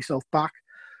to get myself back.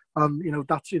 And,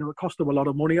 that's, it cost them a lot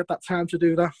of money at that time to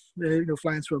do that.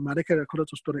 Flying to America, I could have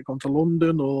just done it, gone to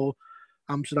London or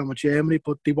Amsterdam or Germany,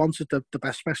 but they wanted the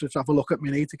best specialist to have a look at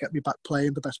me knee to get me back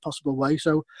playing the best possible way.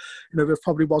 So, if it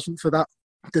probably wasn't for that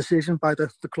decision by the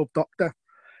club doctor,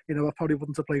 I probably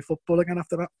wouldn't have played football again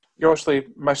after that. You obviously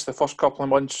missed the first couple of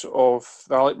months of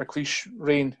the Alex McLeish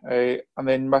reign, and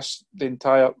then missed the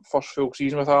entire first full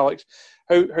season with Alex.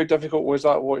 How difficult was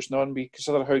that watching on? We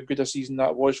consider how good a season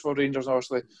that was for Rangers, and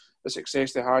obviously the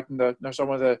success they had and some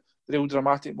of the real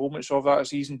dramatic moments of that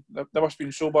season. There must have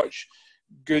been so much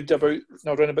good about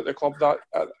around about the club that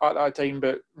at that time,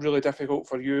 but really difficult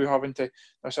for you having to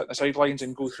sit on the sidelines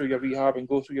and go through your rehab and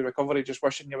go through your recovery, just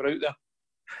wishing you were out there.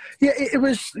 Yeah, it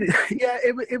was. Yeah,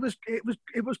 it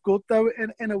was good though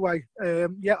in a way.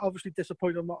 Obviously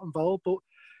disappointed I'm not involved, but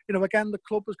again the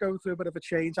club was going through a bit of a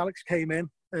change. Alex came in,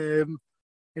 and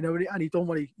he done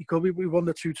what he could. We won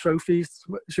the 2 trophies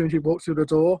as soon as he walked through the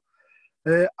door,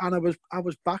 and I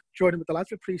was back joining with the lads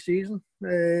for pre-season.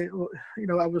 I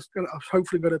was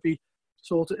hopefully going to be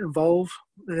sort of involved,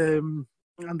 and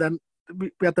then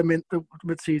we had the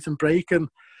mid-season break and.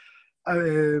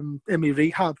 In my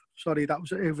rehab, that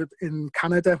was over in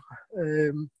Canada,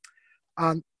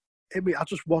 And I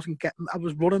just wasn't getting. I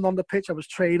was running on the pitch. I was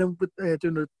training with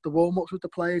doing the warm ups with the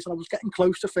players, and I was getting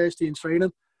close to first team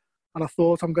training. And I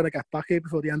thought I'm going to get back here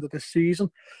before the end of this season.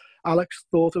 Alex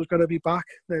thought I was going to be back.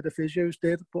 The physios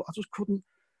did, but I just couldn't.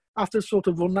 After sort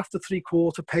of running after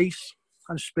 3/4 pace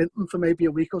and sprinting for maybe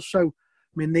a week or so,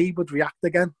 my knee would react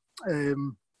again.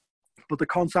 But the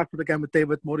contact with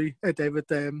David Murray,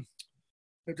 the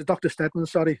Dr. Stedman,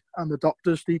 and the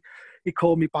doctors, he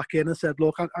called me back in and said,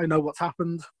 look, I know what's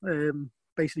happened.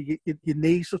 Basically, your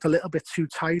knee's just a little bit too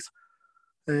tight.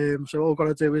 So all I've got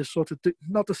to do is sort of do,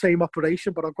 not the same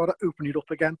operation, but I've got to open it up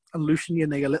again and loosen your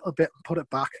knee a little bit and put it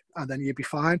back, and then you'll be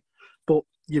fine. But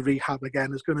your rehab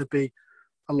again is going to be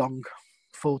a long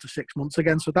 4 to 6 months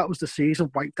again. So that was the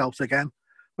season wiped out again.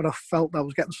 But I felt I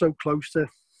was getting so close to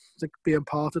being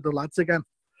part of the lads again.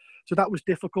 So that was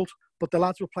difficult, but the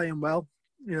lads were playing well.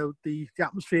 You know, the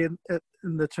atmosphere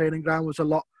in the training ground was a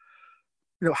lot,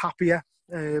 happier.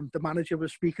 The manager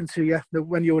was speaking to you.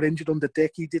 When you were injured under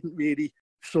Dick, he didn't really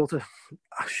sort of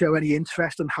show any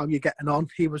interest in how you're getting on.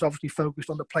 He was obviously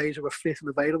focused on the players who were fit and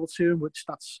available to him, which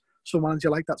that's some manager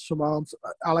like that, some aren't.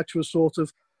 Alex was sort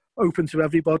of open to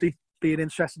everybody, being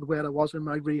interested in where I was in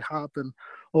my rehab and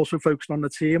also focused on the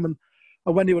team. And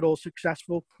when they were all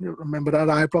successful, remember that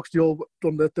at Ibrox, they all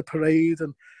done the parade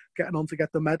and getting on to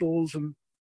get the medals and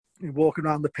walking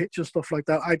around the pitch and stuff like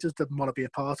that. I just didn't want to be a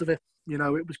part of it.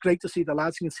 It was great to see the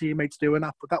lads and teammates doing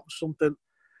that, but that was something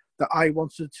that I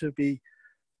wanted to be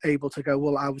able to go,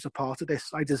 well, I was a part of this.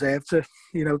 I deserve to,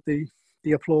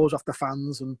 the applause off the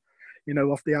fans and,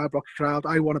 off the Ibrox crowd.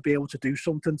 I want to be able to do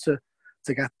something to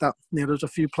get that. There's a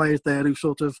few players there who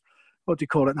sort of, what do you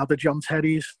call it now, the John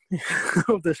Terrys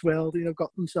of this world,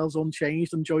 got themselves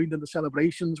unchanged and joined in the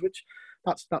celebrations, which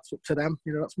that's up to them.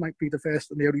 That might be the first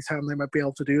and the only time they might be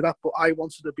able to do that. But I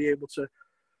wanted to be able to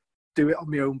do it on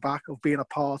my own back, of being a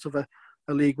part of a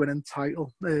league-winning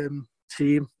title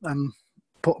team and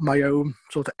putting my own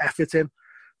sort of effort in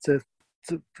to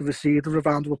receive the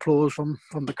round of applause from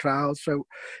the crowd. So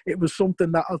it was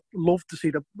something that I'd love to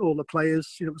see all the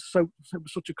players. It was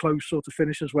such a close sort of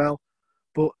finish as well.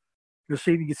 But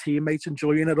seeing your teammates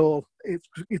enjoying it all, it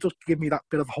just gave me that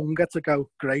bit of hunger to go,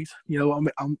 great. I'm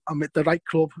at the right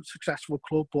club, successful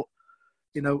club, but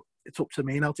it's up to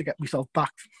me now to get myself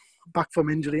back from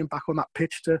injury and back on that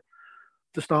pitch to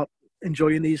start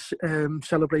enjoying these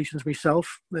celebrations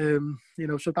myself.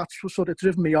 So that's what sort of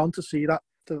driven me on to see that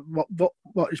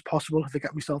what is possible if I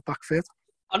get myself back fit.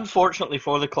 Unfortunately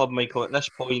for the club, Michael, at this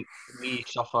point we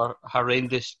suffer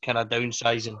horrendous kind of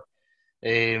downsizing.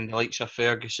 The likes of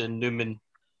Ferguson, Newman,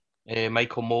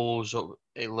 Michael Moles,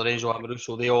 Lorenzo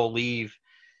Amoruso, they all leave.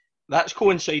 That's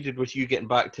coincided with you getting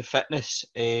back to fitness,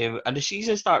 and the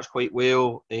season starts quite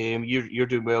well. You're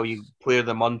doing well, you player of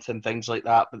the month and things like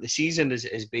that, but the season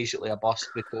is basically a bust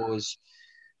because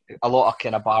a lot of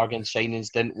kind of bargain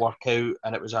signings didn't work out,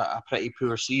 and it was a pretty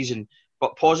poor season.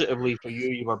 But positively for you,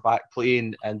 you were back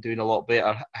playing and doing a lot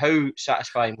better. How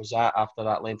satisfying was that after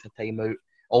that length of time out,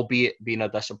 albeit being a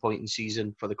disappointing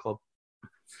season for the club?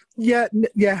 Yeah,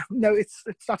 no, it's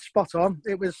that's spot on.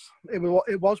 It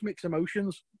was mixed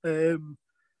emotions.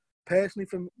 Personally,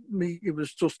 for me, it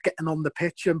was just getting on the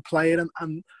pitch and playing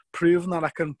and proving that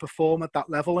I can perform at that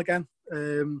level again.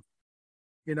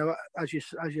 As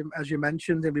you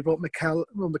mentioned, and we brought Mikel.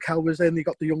 Well, Mikel was in. He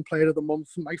got the Young Player of the Month.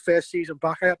 My first season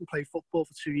back, I hadn't played football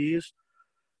for 2 years,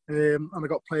 and I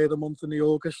got Player of the Month in the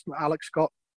August. And Alex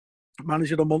got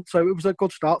Manager of the Month, so it was a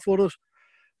good start for us.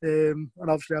 And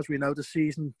obviously, as we know, the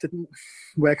season didn't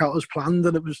work out as planned,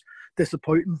 and it was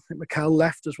disappointing. I think Mikel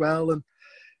left as well, and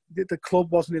the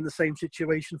club wasn't in the same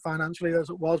situation financially as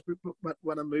it was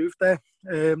when I moved there.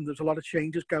 There was a lot of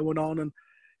changes going on, and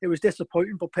it was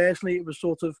disappointing. But personally, it was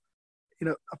sort of,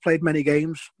 I played many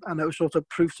games, and it was sort of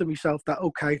proof to myself that,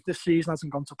 okay, this season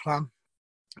hasn't gone to plan.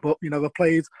 But, I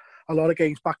played a lot of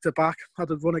games back to back. I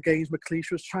had a run of games.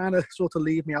 McLeish was trying to sort of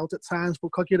leave me out at times,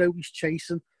 because, he's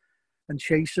chasing.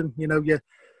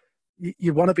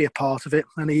 You want to be a part of it,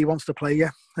 and he wants to play you.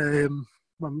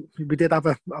 We did have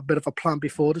a bit of a plan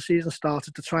before the season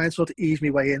started to try and sort of ease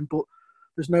me way in, but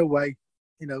there's no way,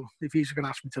 if he's going to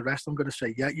ask me to rest, I'm going to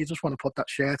say, yeah, you just want to put that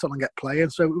shirt on and get playing.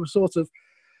 So it was sort of,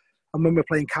 and when we're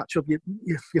playing catch-up,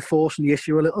 you're forcing the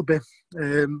issue a little bit.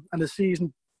 And the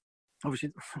season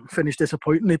obviously finished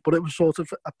disappointingly, but it was sort of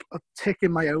a tick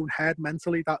in my own head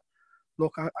mentally that,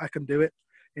 look, I can do it.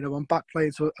 I'm back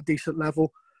playing to a decent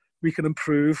level. We can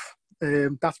improve.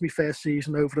 That's my first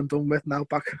season over and done with. Now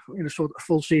back, sort of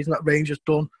full season at Rangers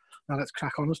done. Now let's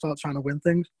crack on and start trying to win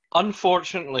things.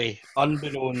 Unfortunately,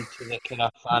 unbeknown to the kind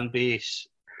of fan base,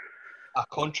 a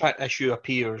contract issue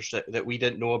appears that we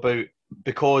didn't know about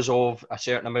because of a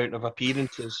certain amount of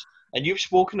appearances. And you've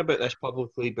spoken about this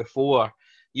publicly before.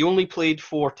 You only played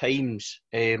 4 times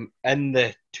in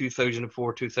the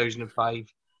 2004-2005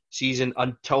 season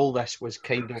until this was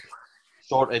kind of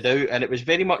sorted out, and it was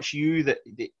very much you that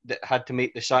had to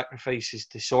make the sacrifices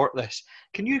to sort this.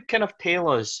 Can you kind of tell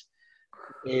us,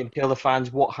 tell the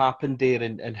fans what happened there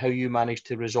and how you managed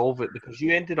to resolve it? Because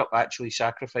you ended up actually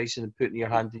sacrificing and putting your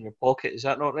hand in your pocket. Is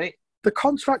that not right? The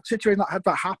contract situation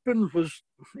that happened was,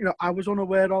 I was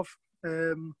unaware of.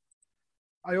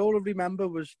 I all I remember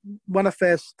was when I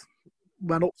first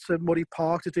went up to Murray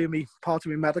Park to do part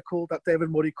of my medical, that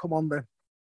David Murray come on the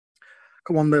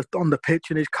pitch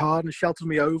in his car and sheltered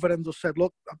me over and just said,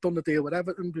 "Look, I've done the deal with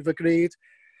Everton. We've agreed.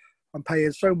 I'm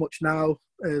paying so much now,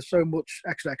 so much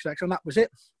extra," and that was it,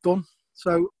 done.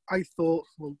 So I thought,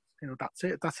 well, that's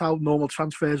it. That's how normal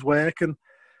transfers work, and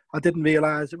I didn't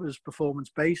realise it was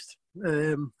performance based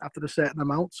after a certain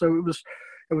amount. So it was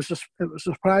a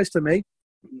surprise to me.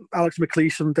 Alex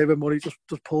McLeish and David Murray just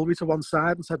pulled me to one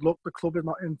side and said, "Look, the club is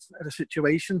not in a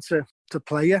situation to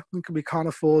play you, and we can't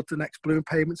afford the next balloon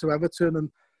payment to Everton,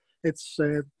 and it's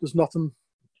there's nothing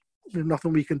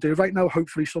we can do right now.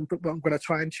 Hopefully, I'm going to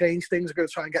try and change things. I'm going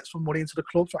to try and get some money into the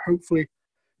club, so hopefully,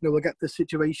 we'll get this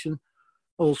situation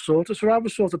all sorted." So I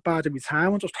was sort of biding my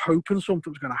time and just hoping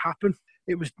something was going to happen.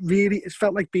 It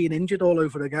felt like being injured all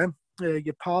over again.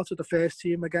 You're part of the first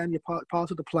team again. You're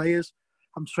part of the players.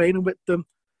 I'm training with them,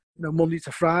 Monday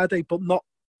to Friday, but not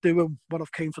doing what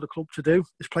I've came to the club to do,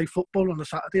 is play football on a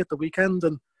Saturday at the weekend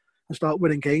and start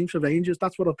winning games for Rangers.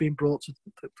 That's what I've been brought to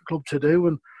the club to do.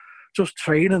 And just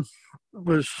training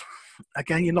was,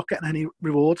 again, you're not getting any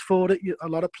rewards for it. A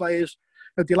lot of players,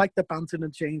 they like the banting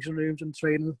and changing rooms and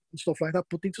training and stuff like that,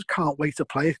 but they just can't wait to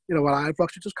play. At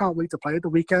Ibrox, you just can't wait to play at the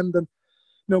weekend. And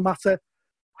no matter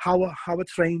how I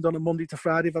trained on a Monday to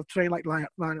Friday, if I've trained like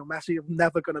Lionel Messi, I'm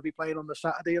never going to be playing on the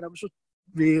Saturday. And I was just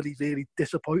really, really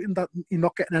disappointed that you're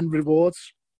not getting any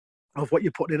rewards of what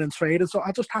you're putting in training. So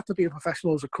I just had to be as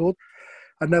professional as I could.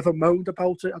 I never moaned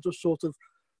about it. I just sort of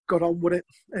got on with it,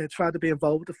 tried to be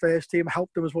involved with the first team,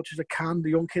 helped them as much as I can.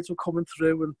 The young kids were coming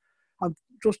through, and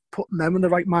just putting them in the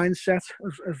right mindset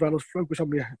as well as focus on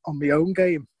my own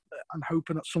game and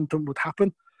hoping that something would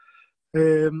happen.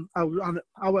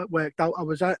 How it worked out, I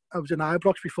was in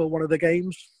Ibrox before one of the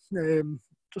games,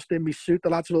 just in my suit. The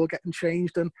lads were all getting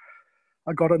changed, and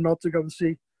I got a nod to go and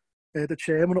see the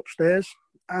chairman upstairs,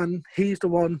 and he's the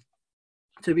one,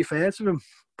 to be fair to him,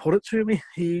 put it to me.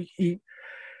 He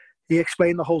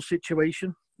explained the whole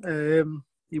situation.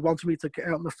 He wanted me to get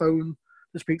on the phone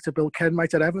to speak to Bill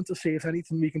Kenwright at Everton to see if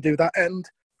anything we can do that end.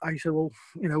 I said, well,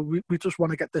 we just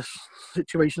want to get this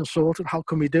situation sorted. How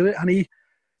can we do it? And he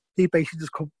basically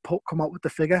just come out with the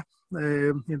figure.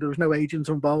 There was no agents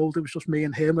involved. It was just me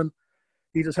and him. And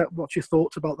he just said, what's your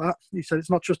thoughts about that? He said,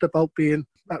 it's not just about being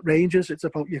at Rangers, it's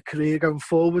about your career going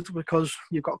forward, because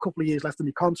you've got a couple of years left in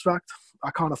your contract.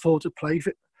 I can't afford to pay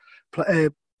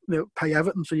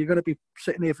Everton, so you're going to be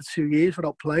sitting here for 2 years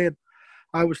without playing.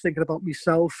 I was thinking about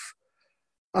myself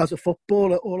as a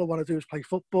footballer. All I want to do is play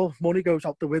football. Money goes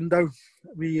out the window.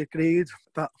 We agreed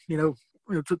that, to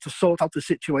sort out the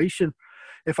situation,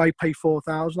 if I pay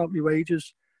 4,000 out my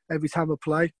wages every time I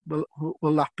play,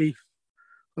 will that be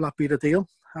the deal?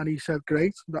 And he said,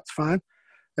 great, that's fine.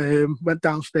 Went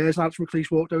downstairs, and Alex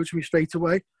McLeish walked over to me straight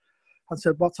away and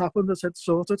said, what's happened? I said,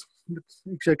 sorted.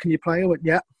 He said, can you play? I went,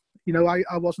 yeah.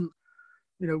 I wasn't,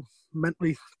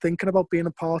 mentally thinking about being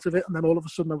a part of it. And then all of a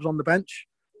sudden I was on the bench,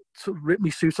 sort of ripped my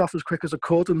suit off as quick as I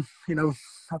could. And,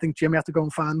 I think Jimmy had to go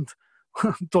and find,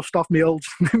 dust off my old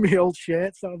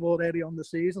shirts that I wore early on the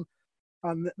season.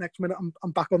 And the next minute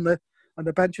I'm back on the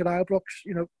bench at Ibrox,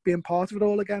 being part of it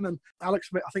all again. And Alex,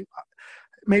 I think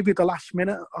maybe the last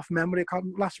minute off memory,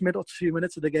 last minute or 2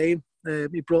 minutes of the game,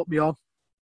 he brought me on,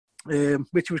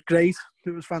 which was great.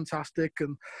 It was fantastic.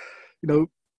 And,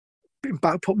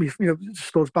 put me,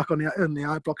 stood back on the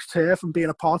Ibrox turf and being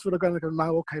a part of it again. I go,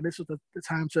 now, okay, this is the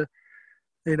time to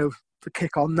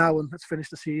kick on now and let's finish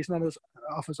the season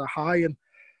off as a high. And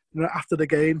after the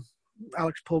game,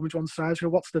 Alex pulled me to one side and said,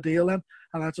 what's the deal then?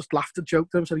 And I just laughed and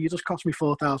joked to him, said, you just cost me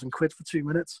 4,000 quid for 2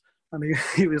 minutes. And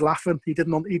he was laughing. He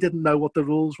didn't know what the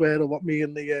rules were or what me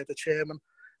and the chairman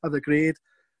had agreed.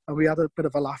 And we had a bit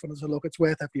of a laugh, and I said, look, it's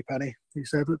worth every penny. He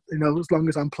said, as long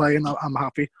as I'm playing, I'm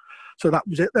happy. So that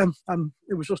was it then. And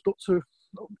it was just up to,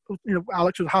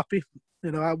 Alex was happy.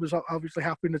 I was obviously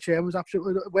happy, and the chairman was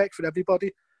absolutely, it worked for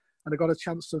everybody. And I got a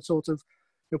chance to sort of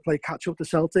play catch up to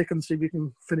Celtic and see if we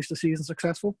can finish the season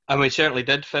successful. And we certainly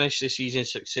did finish the season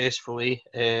successfully.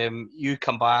 You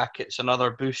come back, it's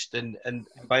another boost, and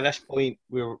by this point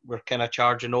we're kind of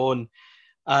charging on.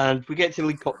 And we get to the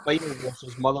League Cup final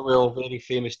versus Motherwell, very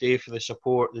famous day for the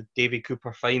support, the Davy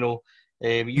Cooper final.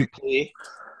 You play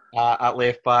at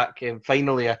left back, and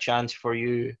finally a chance for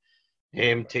you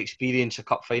to experience a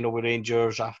cup final with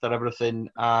Rangers after everything.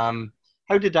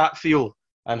 How did that feel,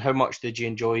 and how much did you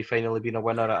enjoy finally being a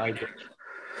winner at Ibrox?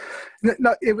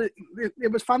 No,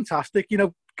 it was fantastic. You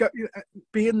know,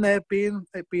 being there, being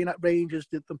at Rangers,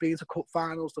 being to cup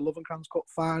finals, the Lovencrans Cup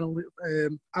final,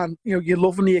 and you know, you're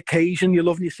loving the occasion. You're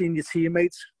loving seeing your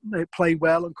teammates play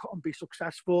well and be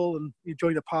successful, and you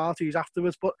enjoy the parties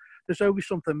afterwards. But there's always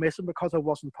something missing because I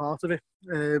wasn't part of it.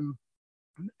 You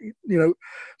know,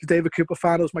 the David Cooper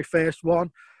final was my first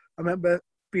one. I remember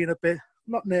being a bit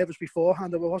not nervous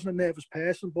beforehand. I wasn't a nervous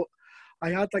person, but I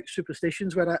had like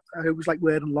superstitions where I was like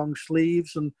wearing long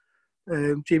sleeves, and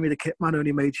Jimmy the Kitman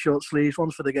only made short sleeves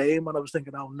ones for the game, and I was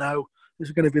thinking, oh no, this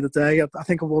is going to be the day. I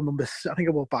think I wore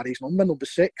Barry's number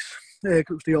 6. It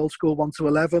was the old school 1 to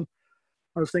 11.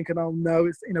 I was thinking, oh no,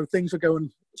 you know, things are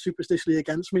going superstitiously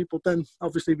against me. But then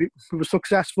obviously we were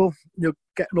successful. You know,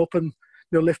 getting up and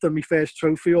lifting my first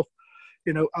trophy up.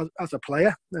 You know, as a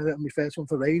player, my first one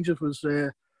for Rangers was.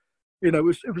 You know,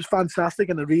 it was fantastic,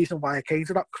 and the reason why I came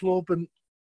to that club and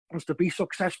was to be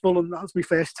successful, and that was my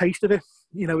first taste of it.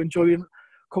 You know, enjoying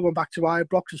coming back to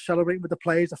Ibrox and celebrating with the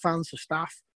players, the fans, the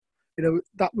staff. You know,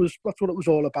 that's what it was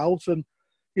all about, and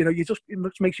you know, it just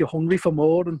makes you hungry for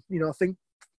more. And you know, I think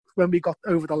when we got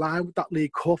over the line with that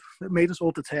League Cup, it made us all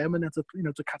determined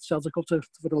to catch Celtic up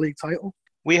for the league title.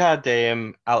 We had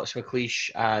Alex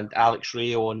McLeish and Alex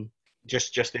Rae on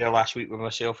just there last week with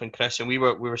myself and Chris, and we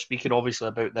were speaking obviously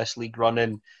about this league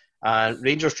running, and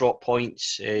Rangers dropped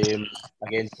points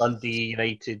against Dundee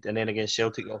United and then against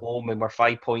Celtic at home, and we're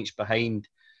 5 points behind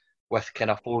with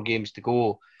kind of 4 games to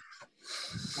go.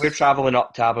 We're travelling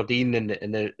up to Aberdeen,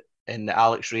 and the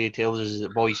Alex Rae tells us that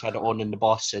the boys had it on in the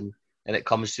bus, and it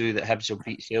comes through that Hibs will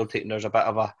beat Celtic, and there's a bit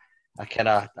of a kind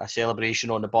of a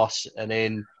celebration on the bus, and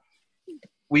then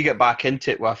we get back into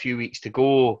it with a few weeks to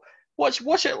go.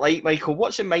 What's it like, Michael?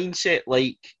 What's the mindset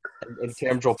like in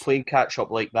terms of playing catch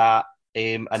up like that,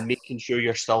 and making sure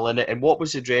you're still in it? And what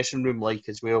was the dressing room like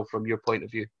as well, from your point of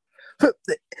view?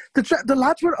 The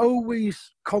lads were always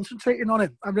concentrating on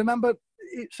it. I remember,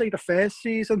 say, the first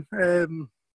season, I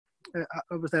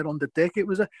was there under Dick. It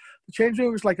was the change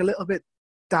room was like a little bit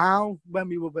down when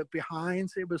we were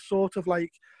behind. It was sort of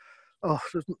like,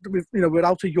 we're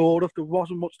out of Europe. There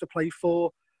wasn't much to play for.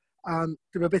 And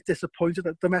they were a bit disappointed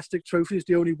that domestic trophy is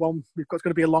the only one we've got. It's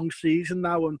going to be a long season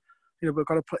now, and we've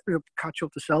got to catch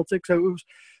up to Celtic. So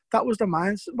that was the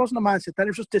mindset. It wasn't a mindset then.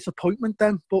 It was just disappointment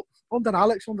then. But under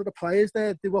Alex, under the players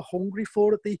there, they were hungry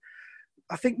for it.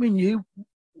 I think we knew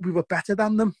we were better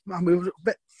than them, and we were a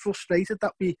bit frustrated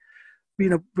that we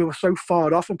were so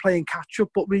far off and playing catch up.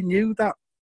 But we knew that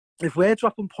if we're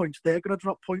dropping points, they're going to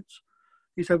drop points.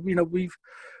 He said,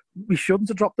 we shouldn't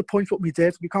have dropped the points, but we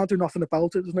did. We can't do nothing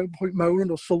about it. There's no point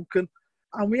moaning or sulking.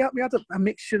 And we had a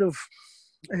mixture of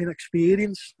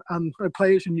experience and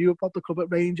players who knew about the club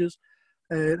at Rangers,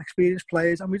 experienced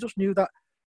players, and we just knew that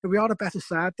we are a better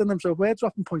side than them. So if we're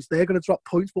dropping points, they're going to drop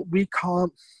points, but we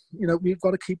can't. We've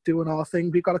got to keep doing our thing.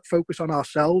 We've got to focus on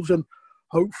ourselves, and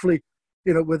hopefully,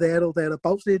 we're there or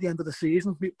thereabouts near the end of the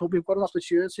season. But we've got an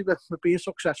opportunity. We're being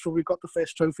successful. We've got the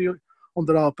first trophy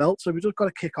under our belt, so we've just got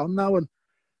to kick on now and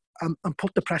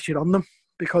put the pressure on them,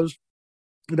 because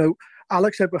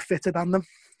Alex said we're fitter than them.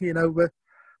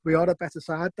 We are a better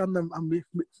side than them, and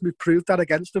we proved that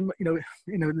against them. In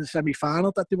the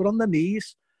semi-final, that they were on their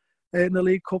knees in the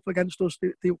League Cup against us.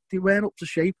 They weren't up to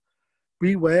shape.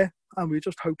 We were, and we were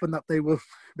just hoping that they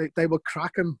were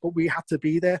cracking, but we had to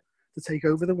be there to take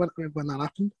over them when that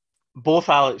happened. Both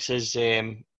Alexes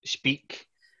speak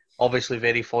obviously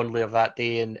very fondly of that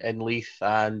day in Leith,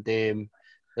 and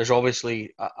there's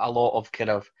obviously a lot of kind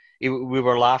of. We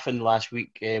were laughing last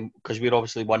week because we're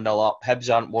obviously 1-0 up.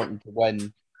 Hibs aren't wanting to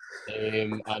win,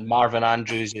 and Marvin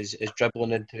Andrews is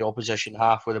dribbling into the opposition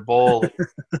half with the ball.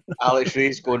 Alex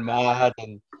Rae's going mad,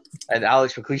 and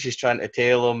Alex McLeish is trying to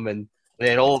tail him, and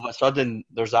then all of a sudden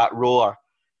there's that roar.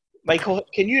 Michael,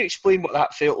 can you explain what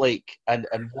that felt like and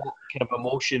what kind of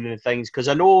emotion and things? Because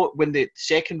I know when the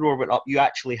second roar went up, you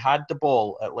actually had the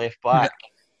ball at left back. Yeah.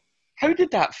 How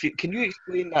did that feel? Can you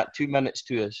explain that 2 minutes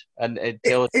to us and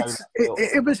tell us how it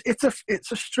felt?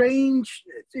 It's a strange,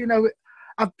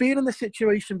 I've been in the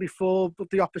situation before, but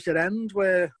the opposite end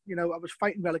where, I was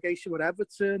fighting relegation with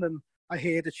Everton and I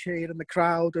heard a cheer in the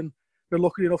crowd, and we're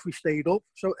lucky enough we stayed up.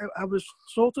 So I was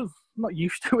sort of not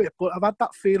used to it, but I've had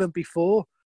that feeling before.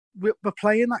 We're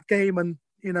playing that game, and,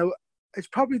 it's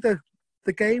probably the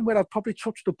game where I've probably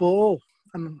touched the ball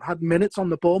and had minutes on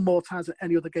the ball more times than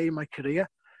any other game in my career.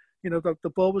 You know, the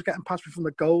ball was getting past me from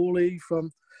the goalie,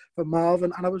 from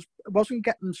Marvin, and I wasn't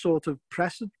getting sort of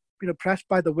pressed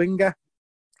by the winger.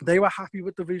 They were happy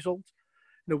with the result.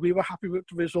 You know, we were happy with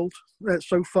the result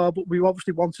so far, but we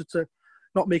obviously wanted to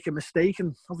not make a mistake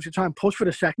and obviously try and push for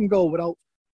the second goal without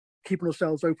keeping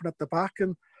ourselves open at the back.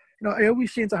 And, you know, I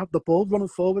always seem to have the ball running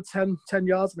forward 10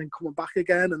 yards and then coming back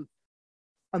again.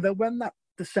 And then when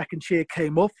the second cheer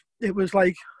came up, it was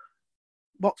like,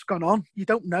 what's gone on? You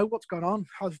don't know what's gone on.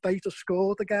 Has they just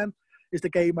scored again? Is the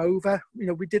game over? You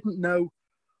know, we didn't know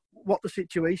what the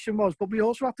situation was, but we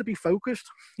also have to be focused.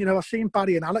 You know, I've seen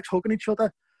Barry and Alex hugging each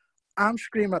other. I'm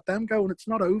screaming at them going, it's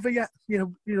not over yet.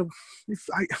 You know,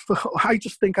 I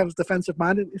just think I was defensive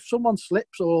minded. If someone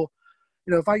slips or,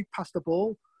 you know, if I pass the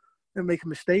ball and make a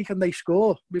mistake and they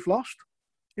score, we've lost.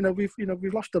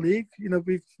 We've lost the league. You know,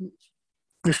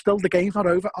 there's still, the game's not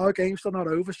over. Our game's still not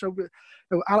over. So, you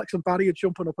know, Alex and Barry are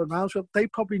jumping up and down. So they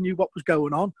probably knew what was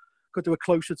going on because they were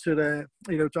closer to to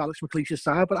Alex McLeish's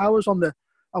side. But I was on the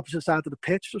opposite side of the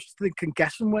pitch, just thinking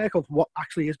guessing work of what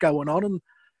actually is going on. And,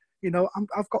 you know,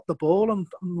 I've got the ball and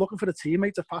I'm looking for the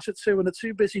teammate to pass it to, and they're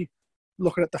too busy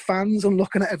looking at the fans and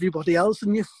looking at everybody else.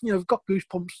 And you've got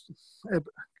goosebumps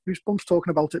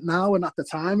talking about it now. And at the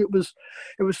time, it was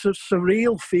a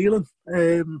surreal feeling.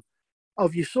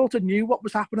 Of you sort of knew what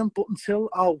was happening, but until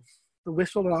the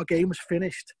whistle and our game was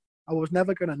finished, I was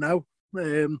never going to know.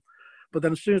 But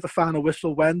then as soon as the final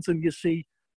whistle went, and you see,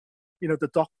 you know, the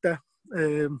doctor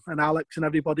and Alex and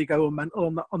everybody going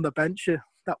mental on the bench,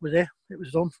 that was it. It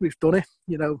was done. We've done it.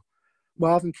 You know,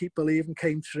 Marvin Keep Believing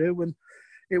came through, and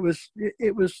it was a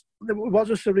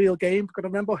surreal game because I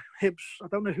remember Hibs. I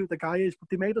don't know who the guy is, but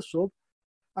they made a sub,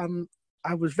 and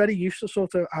I was very used to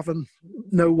sort of having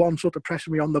no one sort of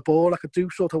pressing me on the ball. I could do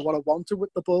sort of what I wanted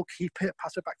with the ball, keep it,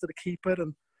 pass it back to the keeper,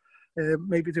 and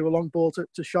maybe do a long ball to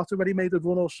Shota when he made a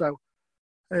run or so.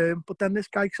 But then this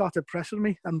guy started pressing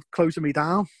me and closing me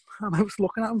down. And I was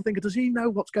looking at him thinking, does he know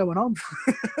what's going on?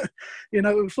 You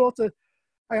know, it was sort of,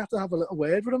 I had to have a little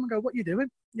word with him and go, what are you doing?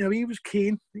 You know, he was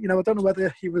keen. You know, I don't know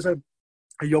whether he was a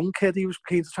young kid. He was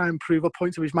keen to try and prove a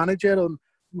point to his manager and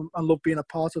love being a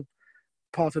part of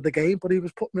the game, but he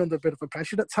was putting me under a bit of a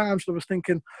pressure at times. So I was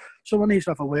thinking someone needs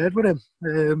to have a word with him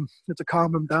to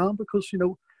calm him down, because, you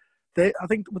know, I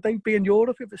think would they be in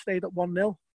Europe if it stayed at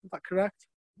 1-0? Is that correct?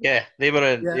 Yeah, they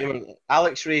were.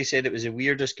 Alex Ray said it was the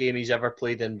weirdest game he's ever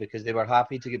played in because they were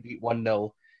happy to get beat 1-0.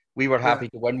 We were happy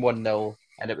to win 1-0,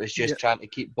 and it was just trying to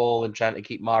keep ball and trying to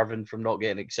keep Marvin from not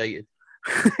getting excited.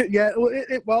 Yeah, well,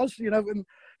 it was, you know, and you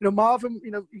know, Marvin,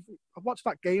 you know, I've watched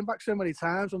that game back so many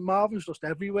times, and Marvin's just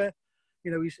everywhere.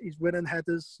 You know, he's winning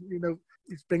headers. You know,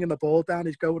 he's bringing the ball down.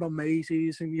 He's going on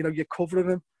mazes, and you know, you're covering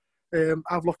him.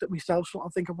 I've looked at myself, so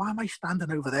I'm thinking, why am I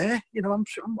standing over there? You know,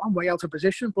 I'm way out of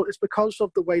position, but it's because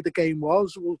of the way the game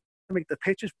was. We'll make the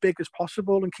pitch as big as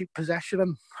possible and keep possession,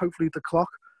 and hopefully the clock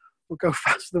will go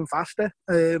faster and faster.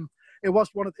 It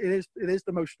is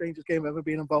the most strangest game I've ever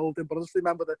been involved in. But I just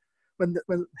remember that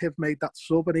when Hiv made that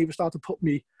sub, and he was starting to put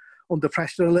me under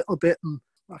pressure a little bit, and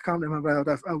I can't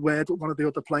remember a word with one of the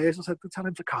other players. I said, tell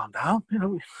him to calm down. You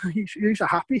know, he's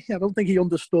happy. I don't think he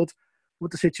understood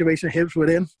what the situation Hibs were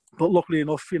in. But luckily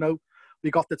enough, you know,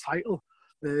 we got the title.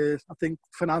 I think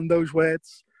Fernando's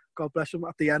words, God bless him,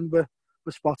 at the end were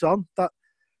spot on. That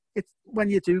it's when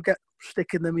you do get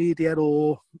stick in the media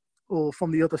or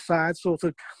from the other side, sort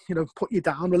of, you know, put you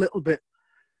down a little bit,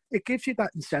 it gives you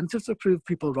that incentive to prove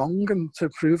people wrong and to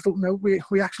prove that, no,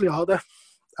 we actually are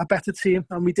a better team,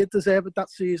 and we did deserve it that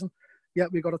season. Yeah,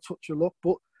 we got a touch of luck,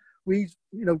 but we,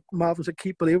 you know, Marvin's a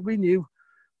Keep Believing. We knew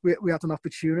we had an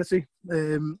opportunity,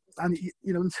 and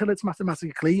you know, until it's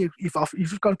mathematically, you've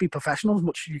just got to be professional as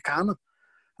much as you can.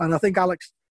 And I think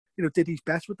Alex, you know, did his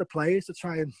best with the players to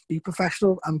try and be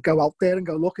professional and go out there and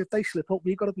go, look, if they slip up,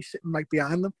 we've got to be sitting right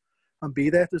behind them and be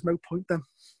there. There's no point then,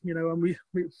 you know. And we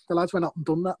the lads went out and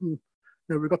done that, and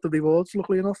you know, we got the rewards,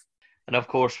 luckily enough. And of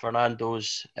course,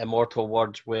 Fernando's immortal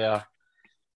words were,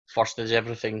 first is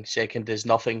everything, second is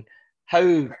nothing.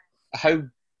 How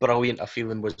brilliant a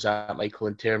feeling was that, Michael,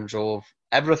 in terms of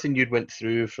everything you'd went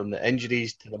through, from the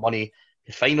injuries to the money,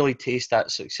 to finally taste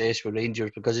that success with Rangers?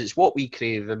 Because it's what we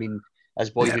crave. I mean, as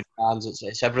Boyhood fans,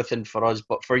 it's everything for us.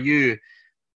 But for you,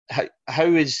 how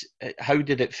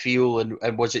did it feel?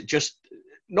 And was it just,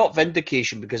 not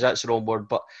vindication, because that's the wrong word,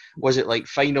 but was it like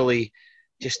finally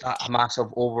just a massive,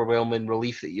 overwhelming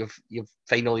relief that you've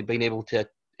finally been able to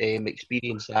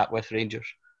experience that with Rangers?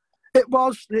 It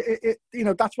was, you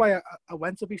know, that's why I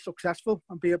went to be successful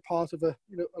and be a part of a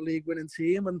league-winning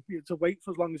team, and you know, to wait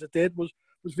for as long as it did was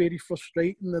really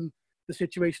frustrating. And the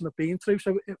situation I've been through.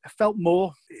 So it felt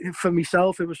more, for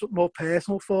myself, it was more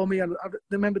personal for me. And I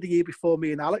remember the year before,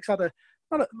 me and Alex had a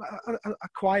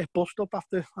quiet bust-up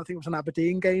after, I think it was an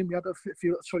Aberdeen game. We had a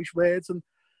few choice words, and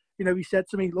he said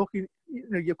to me, look,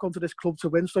 you've come to this club to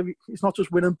win, so it's not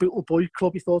just winning Bootle Boys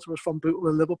Club. He thought it was from Bootle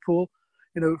and Liverpool,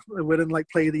 winning like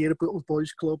Player of the Year at Bootle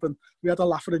Boys Club, and we had a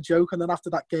laugh and a joke. And then after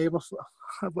that game,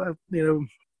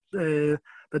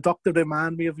 the doctor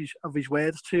reminded me of his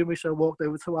words to me, so I walked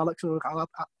over to Alex and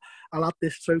I'll add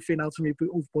this trophy now to me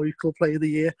Bootle Boys Club Player of the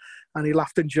Year, and he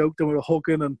laughed and joked, and we were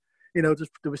hugging, and there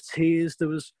was tears, there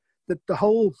was the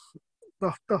whole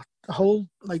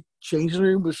like changing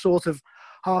room was sort of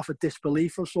half a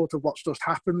disbelief of sort of what's just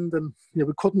happened, and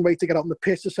we couldn't wait to get out on the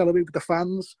pitch to celebrate with the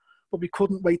fans, but we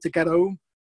couldn't wait to get home,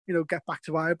 get back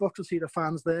to Ibrox and see the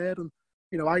fans there. And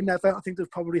I think there's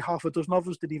probably half a dozen of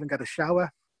us didn't even get a shower.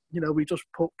 We just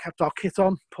kept our kit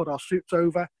on, put our suits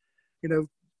over,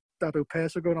 Dado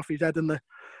Persa going off his head in the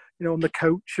on the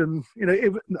coach, and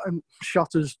and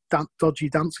Shotter's dodgy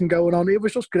dancing going on. It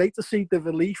was just great to see the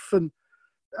relief and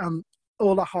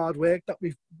all the hard work that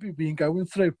we've been going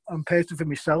through, and personally for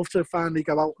myself to finally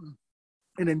go out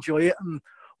and enjoy it, and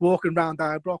walking around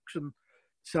Ibrox and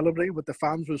celebrating with the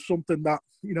fans was something that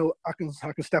I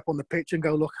can step on the pitch and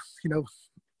go, look,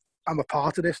 I'm a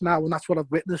part of this now, and that's what I've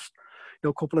witnessed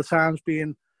a couple of times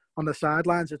being on the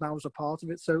sidelines, and now I was a part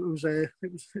of it. So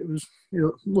it was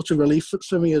much a relief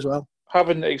for me as well.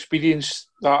 Having experienced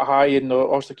that high and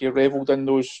also you revelled in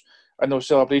those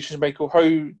celebrations, Michael, how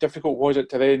difficult was it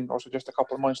to then, also just a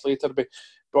couple of months later, be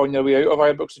on your way out of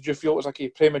Ibrox? Did you feel it was like a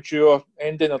premature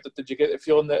ending, or did you get the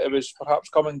feeling that it was perhaps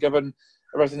coming, given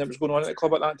everything that was going on at the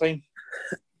club at that time?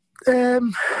 I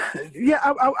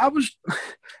was.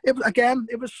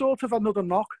 It was sort of another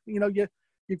knock.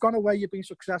 You've gone away, you've been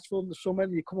successful in the summer,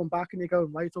 and you're coming back and you're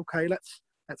going, right, okay, let's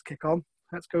kick on,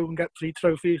 let's go and get 3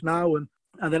 trophies now. And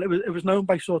then it was known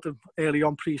by sort of early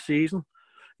on pre-season.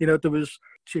 There was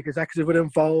chief executives were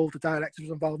involved, the directors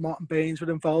were involved, Martin Baines were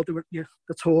involved. They're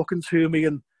talking to me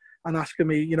and asking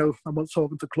me, I'm not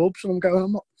talking to clubs, and I'm going,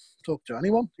 I'm not talking to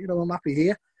anyone. I'm happy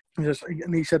here.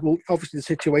 And he said, well, obviously the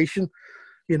situation,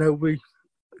 we're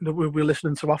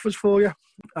listening to offers for you.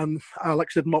 And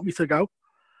Alex didn't want me to go.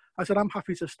 I said, I'm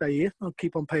happy to stay here. I'll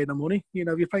keep on paying the money.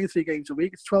 If you're playing 3 games a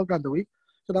week, it's 12 grand a week.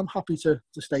 I said, I'm happy to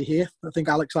stay here. I think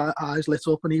Alex's eyes lit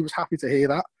up, and he was happy to hear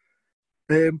that.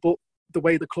 But the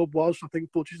way the club was, I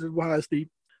think budget-wise, they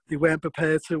weren't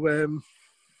prepared to,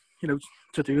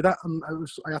 to do that. And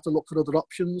I had to look for other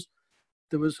options.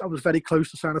 I was very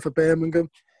close to signing for Birmingham,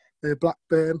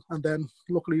 Blackburn, and then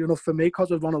luckily enough for me,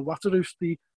 because of Ronald Waterreus,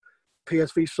 the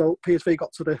PSV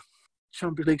got to the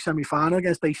Champions League semi-final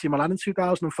against AC Milan in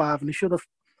 2005, and they should have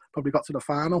probably got to the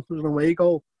final. It was an away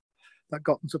goal that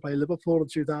got them to play Liverpool in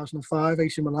 2005,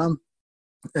 AC Milan.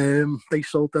 They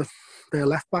sold their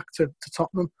left-back to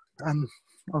Tottenham, and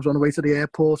I was on the way to the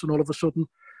airport, and all of a sudden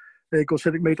Gus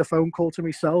Hiddink made a phone call to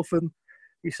myself, and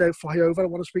he said, fly over, I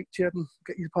want to speak to you and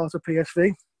get you part of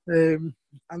PSV.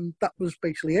 And that was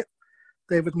basically it.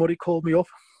 David Murray called me up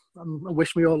and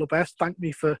wished me all the best, thanked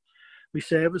me for my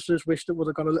services, wished it would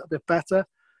have gone a little bit better,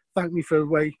 thanked me for the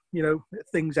way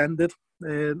things ended,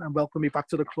 and welcomed me back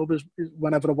to the club as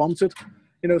whenever I wanted.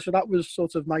 So that was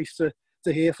sort of nice to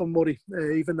hear from Murray,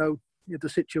 even though the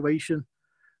situation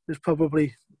is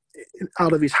probably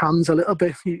out of his hands a little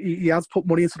bit. He has put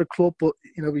money into the club, but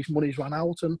his money's run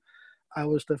out, and I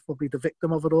was probably the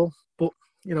victim of it all. But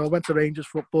I went to Rangers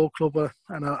Football Club,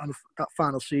 and that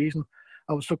final season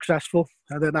I was successful.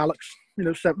 And then Alex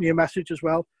sent me a message as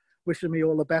well, wishing me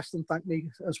all the best and thanked me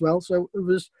as well. So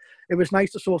it was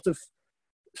nice to sort of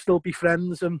still be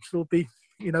friends and still be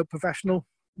professional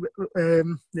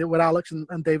with Alex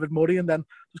and David Murray, and then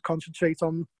just concentrate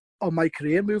on my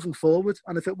career moving forward.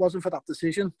 And if it wasn't for that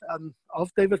decision and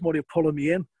of David Murray pulling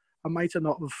me in, I might have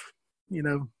not have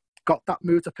got that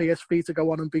move to PSV to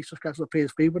go on and be successful at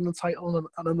PSV, winning the title and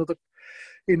another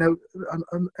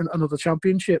another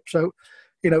championship. So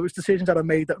it was decisions that I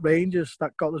made at Rangers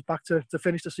that got us back to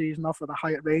finish the season off at a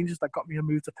high at Rangers that got me a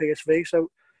move to PSV. So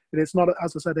it's not,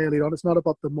 as I said earlier on, it's not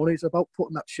about the money. It's about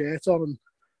putting that shirt on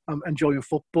and enjoying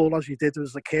football as you did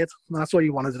as a kid. And that's all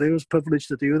you wanted to do. It was a privilege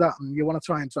to do that, and you want to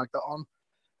try and drag that on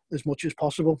as much as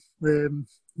possible.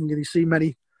 You see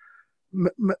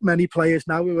many players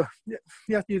now who are,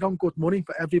 you're on good money,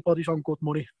 but everybody's on good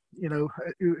money.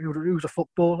 Who's a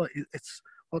footballer, it's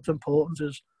what's important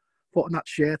is putting that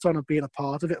shirt on and being a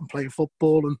part of it and playing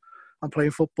football and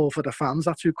playing football for the fans.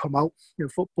 That's who come out.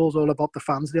 Football's all about the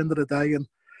fans at the end of the day, and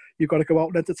you've got to go out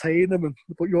and entertain them,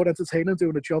 but you're entertaining them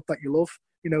doing a job that you love.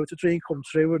 It's a dream come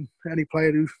true, and any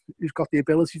player who's got the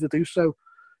ability to do so,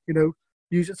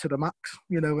 use it to the max,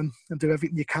 and do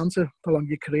everything you can to prolong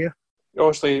your career.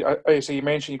 Obviously, as you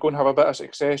mentioned, you're going to have a bit of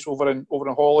success over in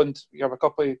Holland. You have a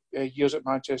couple of years at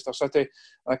Manchester City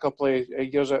and a couple of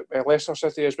years at Leicester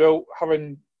City as well.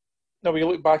 When you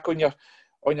look back on your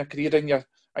career and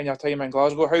your time in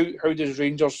Glasgow, how does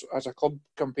Rangers as a club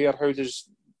compare? How does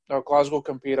Glasgow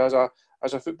compare as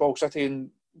a football city? And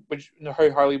how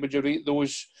highly would you rate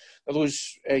those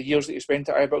years that you spent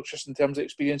at Ibrox, just in terms of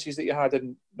experiences that you had,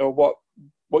 and what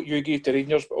you gave to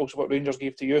Rangers, but also what Rangers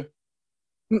gave to you?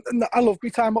 I loved my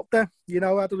time up there.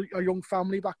 I had a young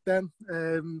family back then.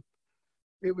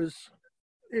 It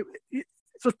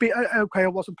just okay. I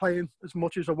wasn't playing as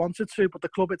much as I wanted to, but the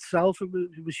club itself, it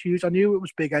was huge. I knew it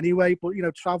was big anyway, but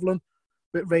travelling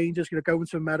with Rangers, going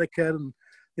to America and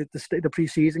the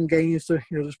pre-season games,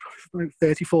 there's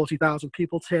 30,000-40,000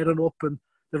 people turning up, and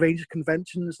the Rangers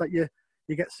conventions that you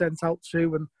get sent out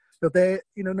to, and they're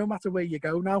no matter where you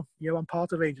go now, I'm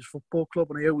part of Rangers Football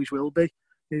Club, and I always will be.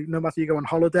 No matter you go on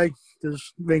holiday,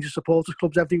 there's Rangers supporters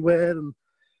clubs everywhere. And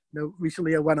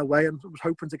recently I went away and was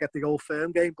hoping to get the Old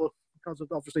Firm game, but because of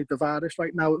obviously the virus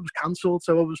right now, it was cancelled.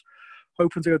 So I was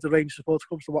hoping to go to Rangers supporters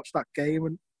clubs to watch that game.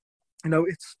 And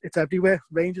it's everywhere.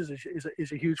 Rangers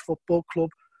is a huge football club,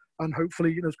 and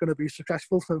hopefully it's going to be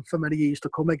successful for many years to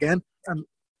come again. And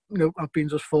I've been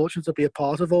just fortunate to be a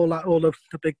part of all that, all of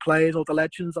the big players, all the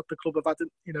legends that the club have had,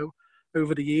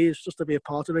 over the years. Just to be a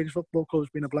part of Rangers Football Club has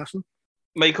been a blessing.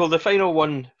 Michael, the final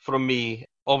one from me.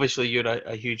 Obviously, you're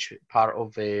a huge part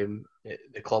of the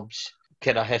club's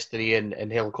kind of history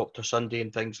and Helicopter Sunday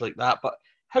and things like that. But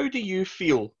how do you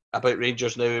feel about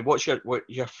Rangers now? What's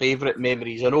your favourite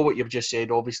memories? I know what you've just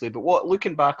said, obviously, but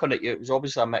looking back on it, it was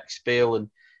obviously a mixed spell and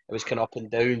it was kind of up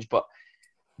and downs. But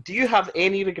do you have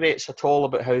any regrets at all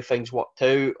about how things worked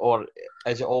out, or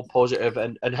is it all positive?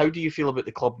 And how do you feel about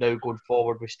the club now going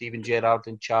forward with Steven Gerrard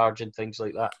in charge and things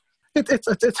like that?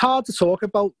 It's hard to talk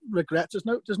about regrets.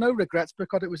 There's no regrets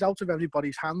because it was out of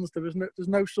everybody's hands. There's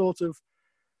no sort of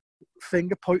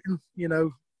finger pointing,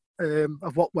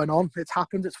 of what went on. It's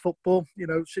happened. It's football.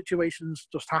 Situations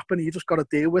just happen. You just got to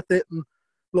deal with it. And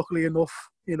luckily enough,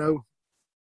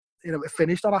 it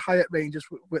finished on a high at Rangers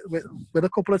with a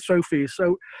couple of trophies.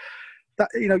 So that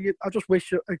I just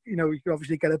wish you could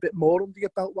obviously get a bit more under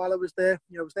your belt while I was there.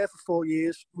 I was there for 4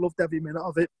 years. Loved every minute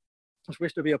of it. Just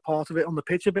wish to be a part of it on the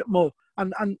pitch a bit more,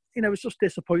 and it's just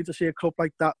disappointing to see a club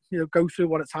like that, go through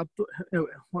what it's had,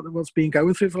 what's been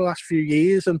going through for the last few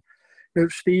years. And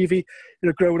Stevie,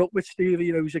 growing up with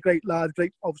Stevie, he's a great lad,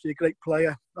 obviously a great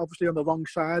player, obviously on the wrong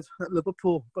side at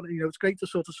Liverpool, but it's great to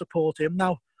sort of support him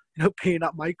now, being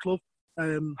at my club.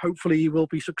 Hopefully he will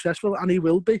be successful, and he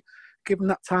will be given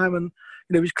that time, and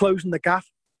he's closing the gap.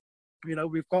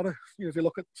 We've got to, if you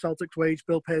look at Celtic's wage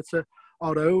bill paid to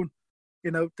our own.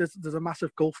 There's a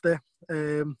massive gulf there.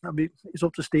 It's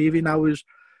up to Stevie now,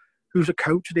 who's a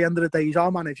coach at the end of the day. He's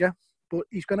our manager, but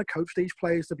he's going to coach these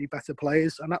players to be better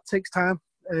players, and that takes time.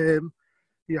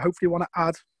 You hopefully want to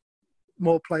add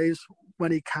more players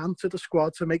when he can to the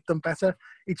squad to make them better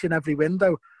each and every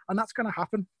window, and that's going to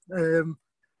happen.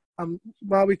 And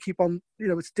while we keep on,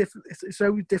 it's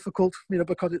so difficult,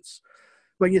 because it's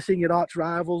when you're seeing your arch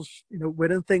rivals,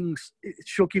 winning things, it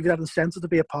should give you that incentive to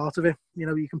be a part of it.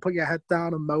 You can put your head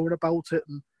down and moan about it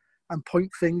and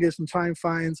point fingers and try and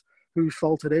find whose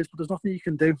fault it is, but there's nothing you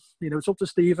can do. It's up to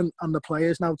Stephen and the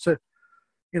players now to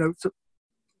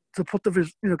put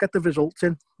get the results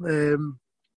in.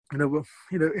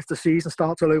 If the season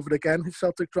starts all over again, if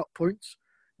Celtic drop points,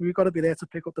 we've got to be there to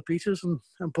pick up the pieces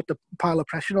and put the pile of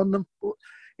pressure on them. But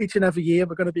each and every year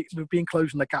we've been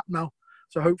closing the gap now.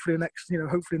 So hopefully next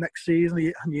season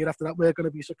and year after that, we're going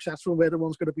to be successful. We're the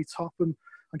ones going to be top and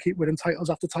keep winning titles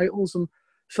after titles. And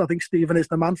so I think Stephen is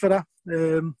the man for that.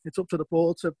 It's up to the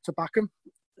board to back him,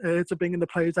 to bring in the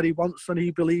players that he wants, and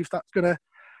he believes that's going to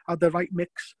have the right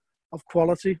mix of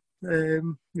quality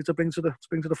to bring to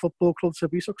the football club to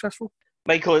be successful.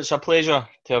 Michael, it's a pleasure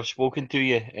to have spoken to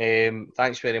you.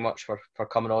 Thanks very much for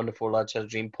coming on the Four Lads Had a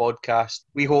Dream podcast.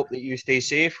 We hope that you stay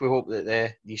safe. We hope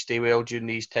that you stay well during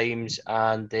these times,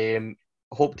 and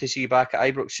hope to see you back at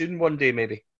Ibrox soon one day,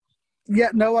 maybe. Yeah,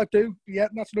 no, I do. Yeah,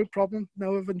 that's no problem.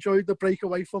 No, I've enjoyed the break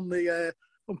away from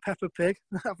from Peppa Pig,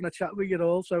 having a chat with you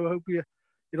all. So I hope you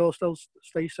all still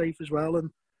stay safe as well.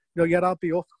 And I'll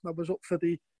be up. I was up for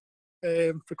the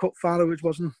cup final, which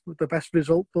wasn't the best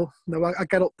result, but I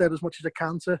get up there as much as I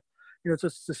can to to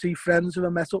see friends who I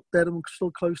met up there and I'm still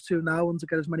close to now, and to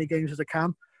get as many games as I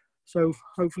can. So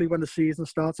hopefully when the season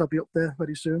starts, I'll be up there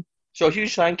very soon. So a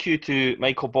huge thank you to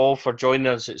Michael Ball for joining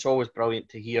us. It's always brilliant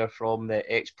to hear from the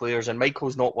ex-players, and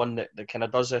Michael's not one that kind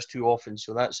of does this too often,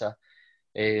 so that's a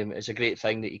It's a great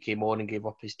thing that he came on and gave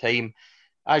up his time.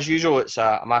 As usual, it's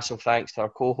a massive thanks to our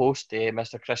co-host,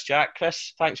 Mr. Chris Jack.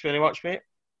 Chris, thanks very much, mate.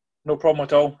 No problem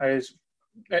at all. It's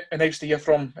nice to hear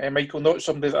from Michael. Not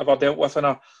somebody that I've ever dealt with in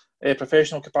a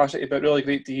professional capacity, but really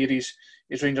great to hear his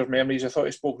Rangers memories. I thought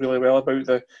he spoke really well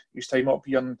about his time up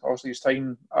here and obviously his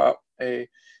time at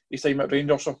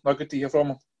Rangers. So not good to hear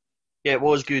from him. Yeah, it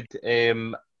was good.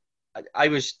 I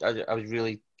was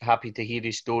really happy to hear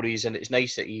his stories, and it's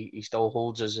nice that he still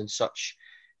holds us in such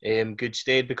good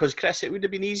stead, because Chris, it would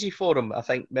have been easy for him, I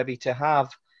think, maybe to have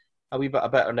a wee bit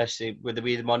of bitterness with the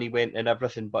way the money went and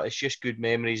everything, but it's just good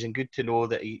memories and good to know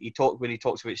that he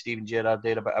talks about Steven Gerrard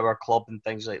there about our club and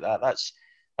things like that. That's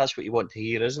what you want to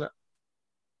hear, isn't it?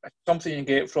 It's something you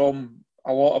get from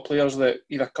a lot of players that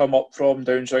either come up from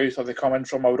down south or they come in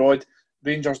from abroad.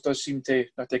 Rangers does seem to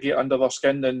get under their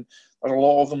skin, and there's a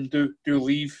lot of them do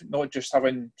leave, not just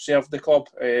having served the club,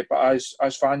 but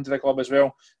as fans of the club as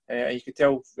well. You could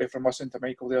tell from listening to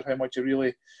Michael there how much he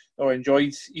really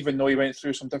enjoyed, even though he went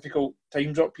through some difficult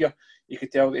times up here. You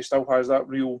could tell that he still has that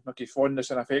real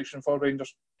fondness and affection for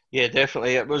Rangers. Yeah,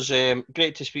 definitely. It was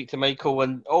great to speak to Michael,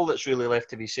 and all that's really left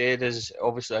to be said is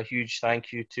obviously a huge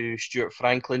thank you to Stuart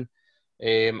Franklin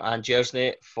and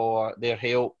Gersnet for their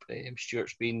help.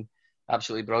 Stuart's been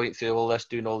absolutely brilliant through all this,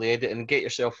 doing all the editing. Get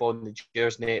yourself on the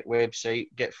Gersnet website,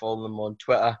 get following them on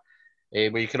Twitter,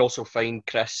 where you can also find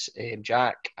Chris,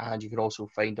 Jack, and you can also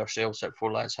find ourselves at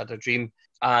Four Lads Had a Dream.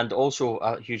 And also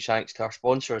a huge thanks to our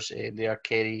sponsors. They are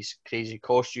Kerry's Crazy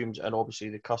Costumes and obviously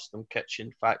the Custom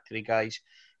Kitchen Factory guys.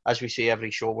 As we say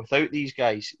every show, without these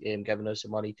guys giving us the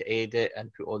money to edit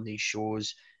and put on these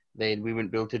shows, then we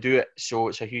wouldn't be able to do it. So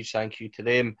it's a huge thank you to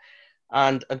them.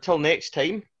 And until next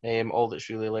time, all that's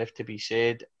really left to be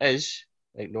said is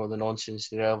ignore the nonsense,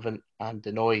 the irrelevant, and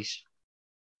the noise.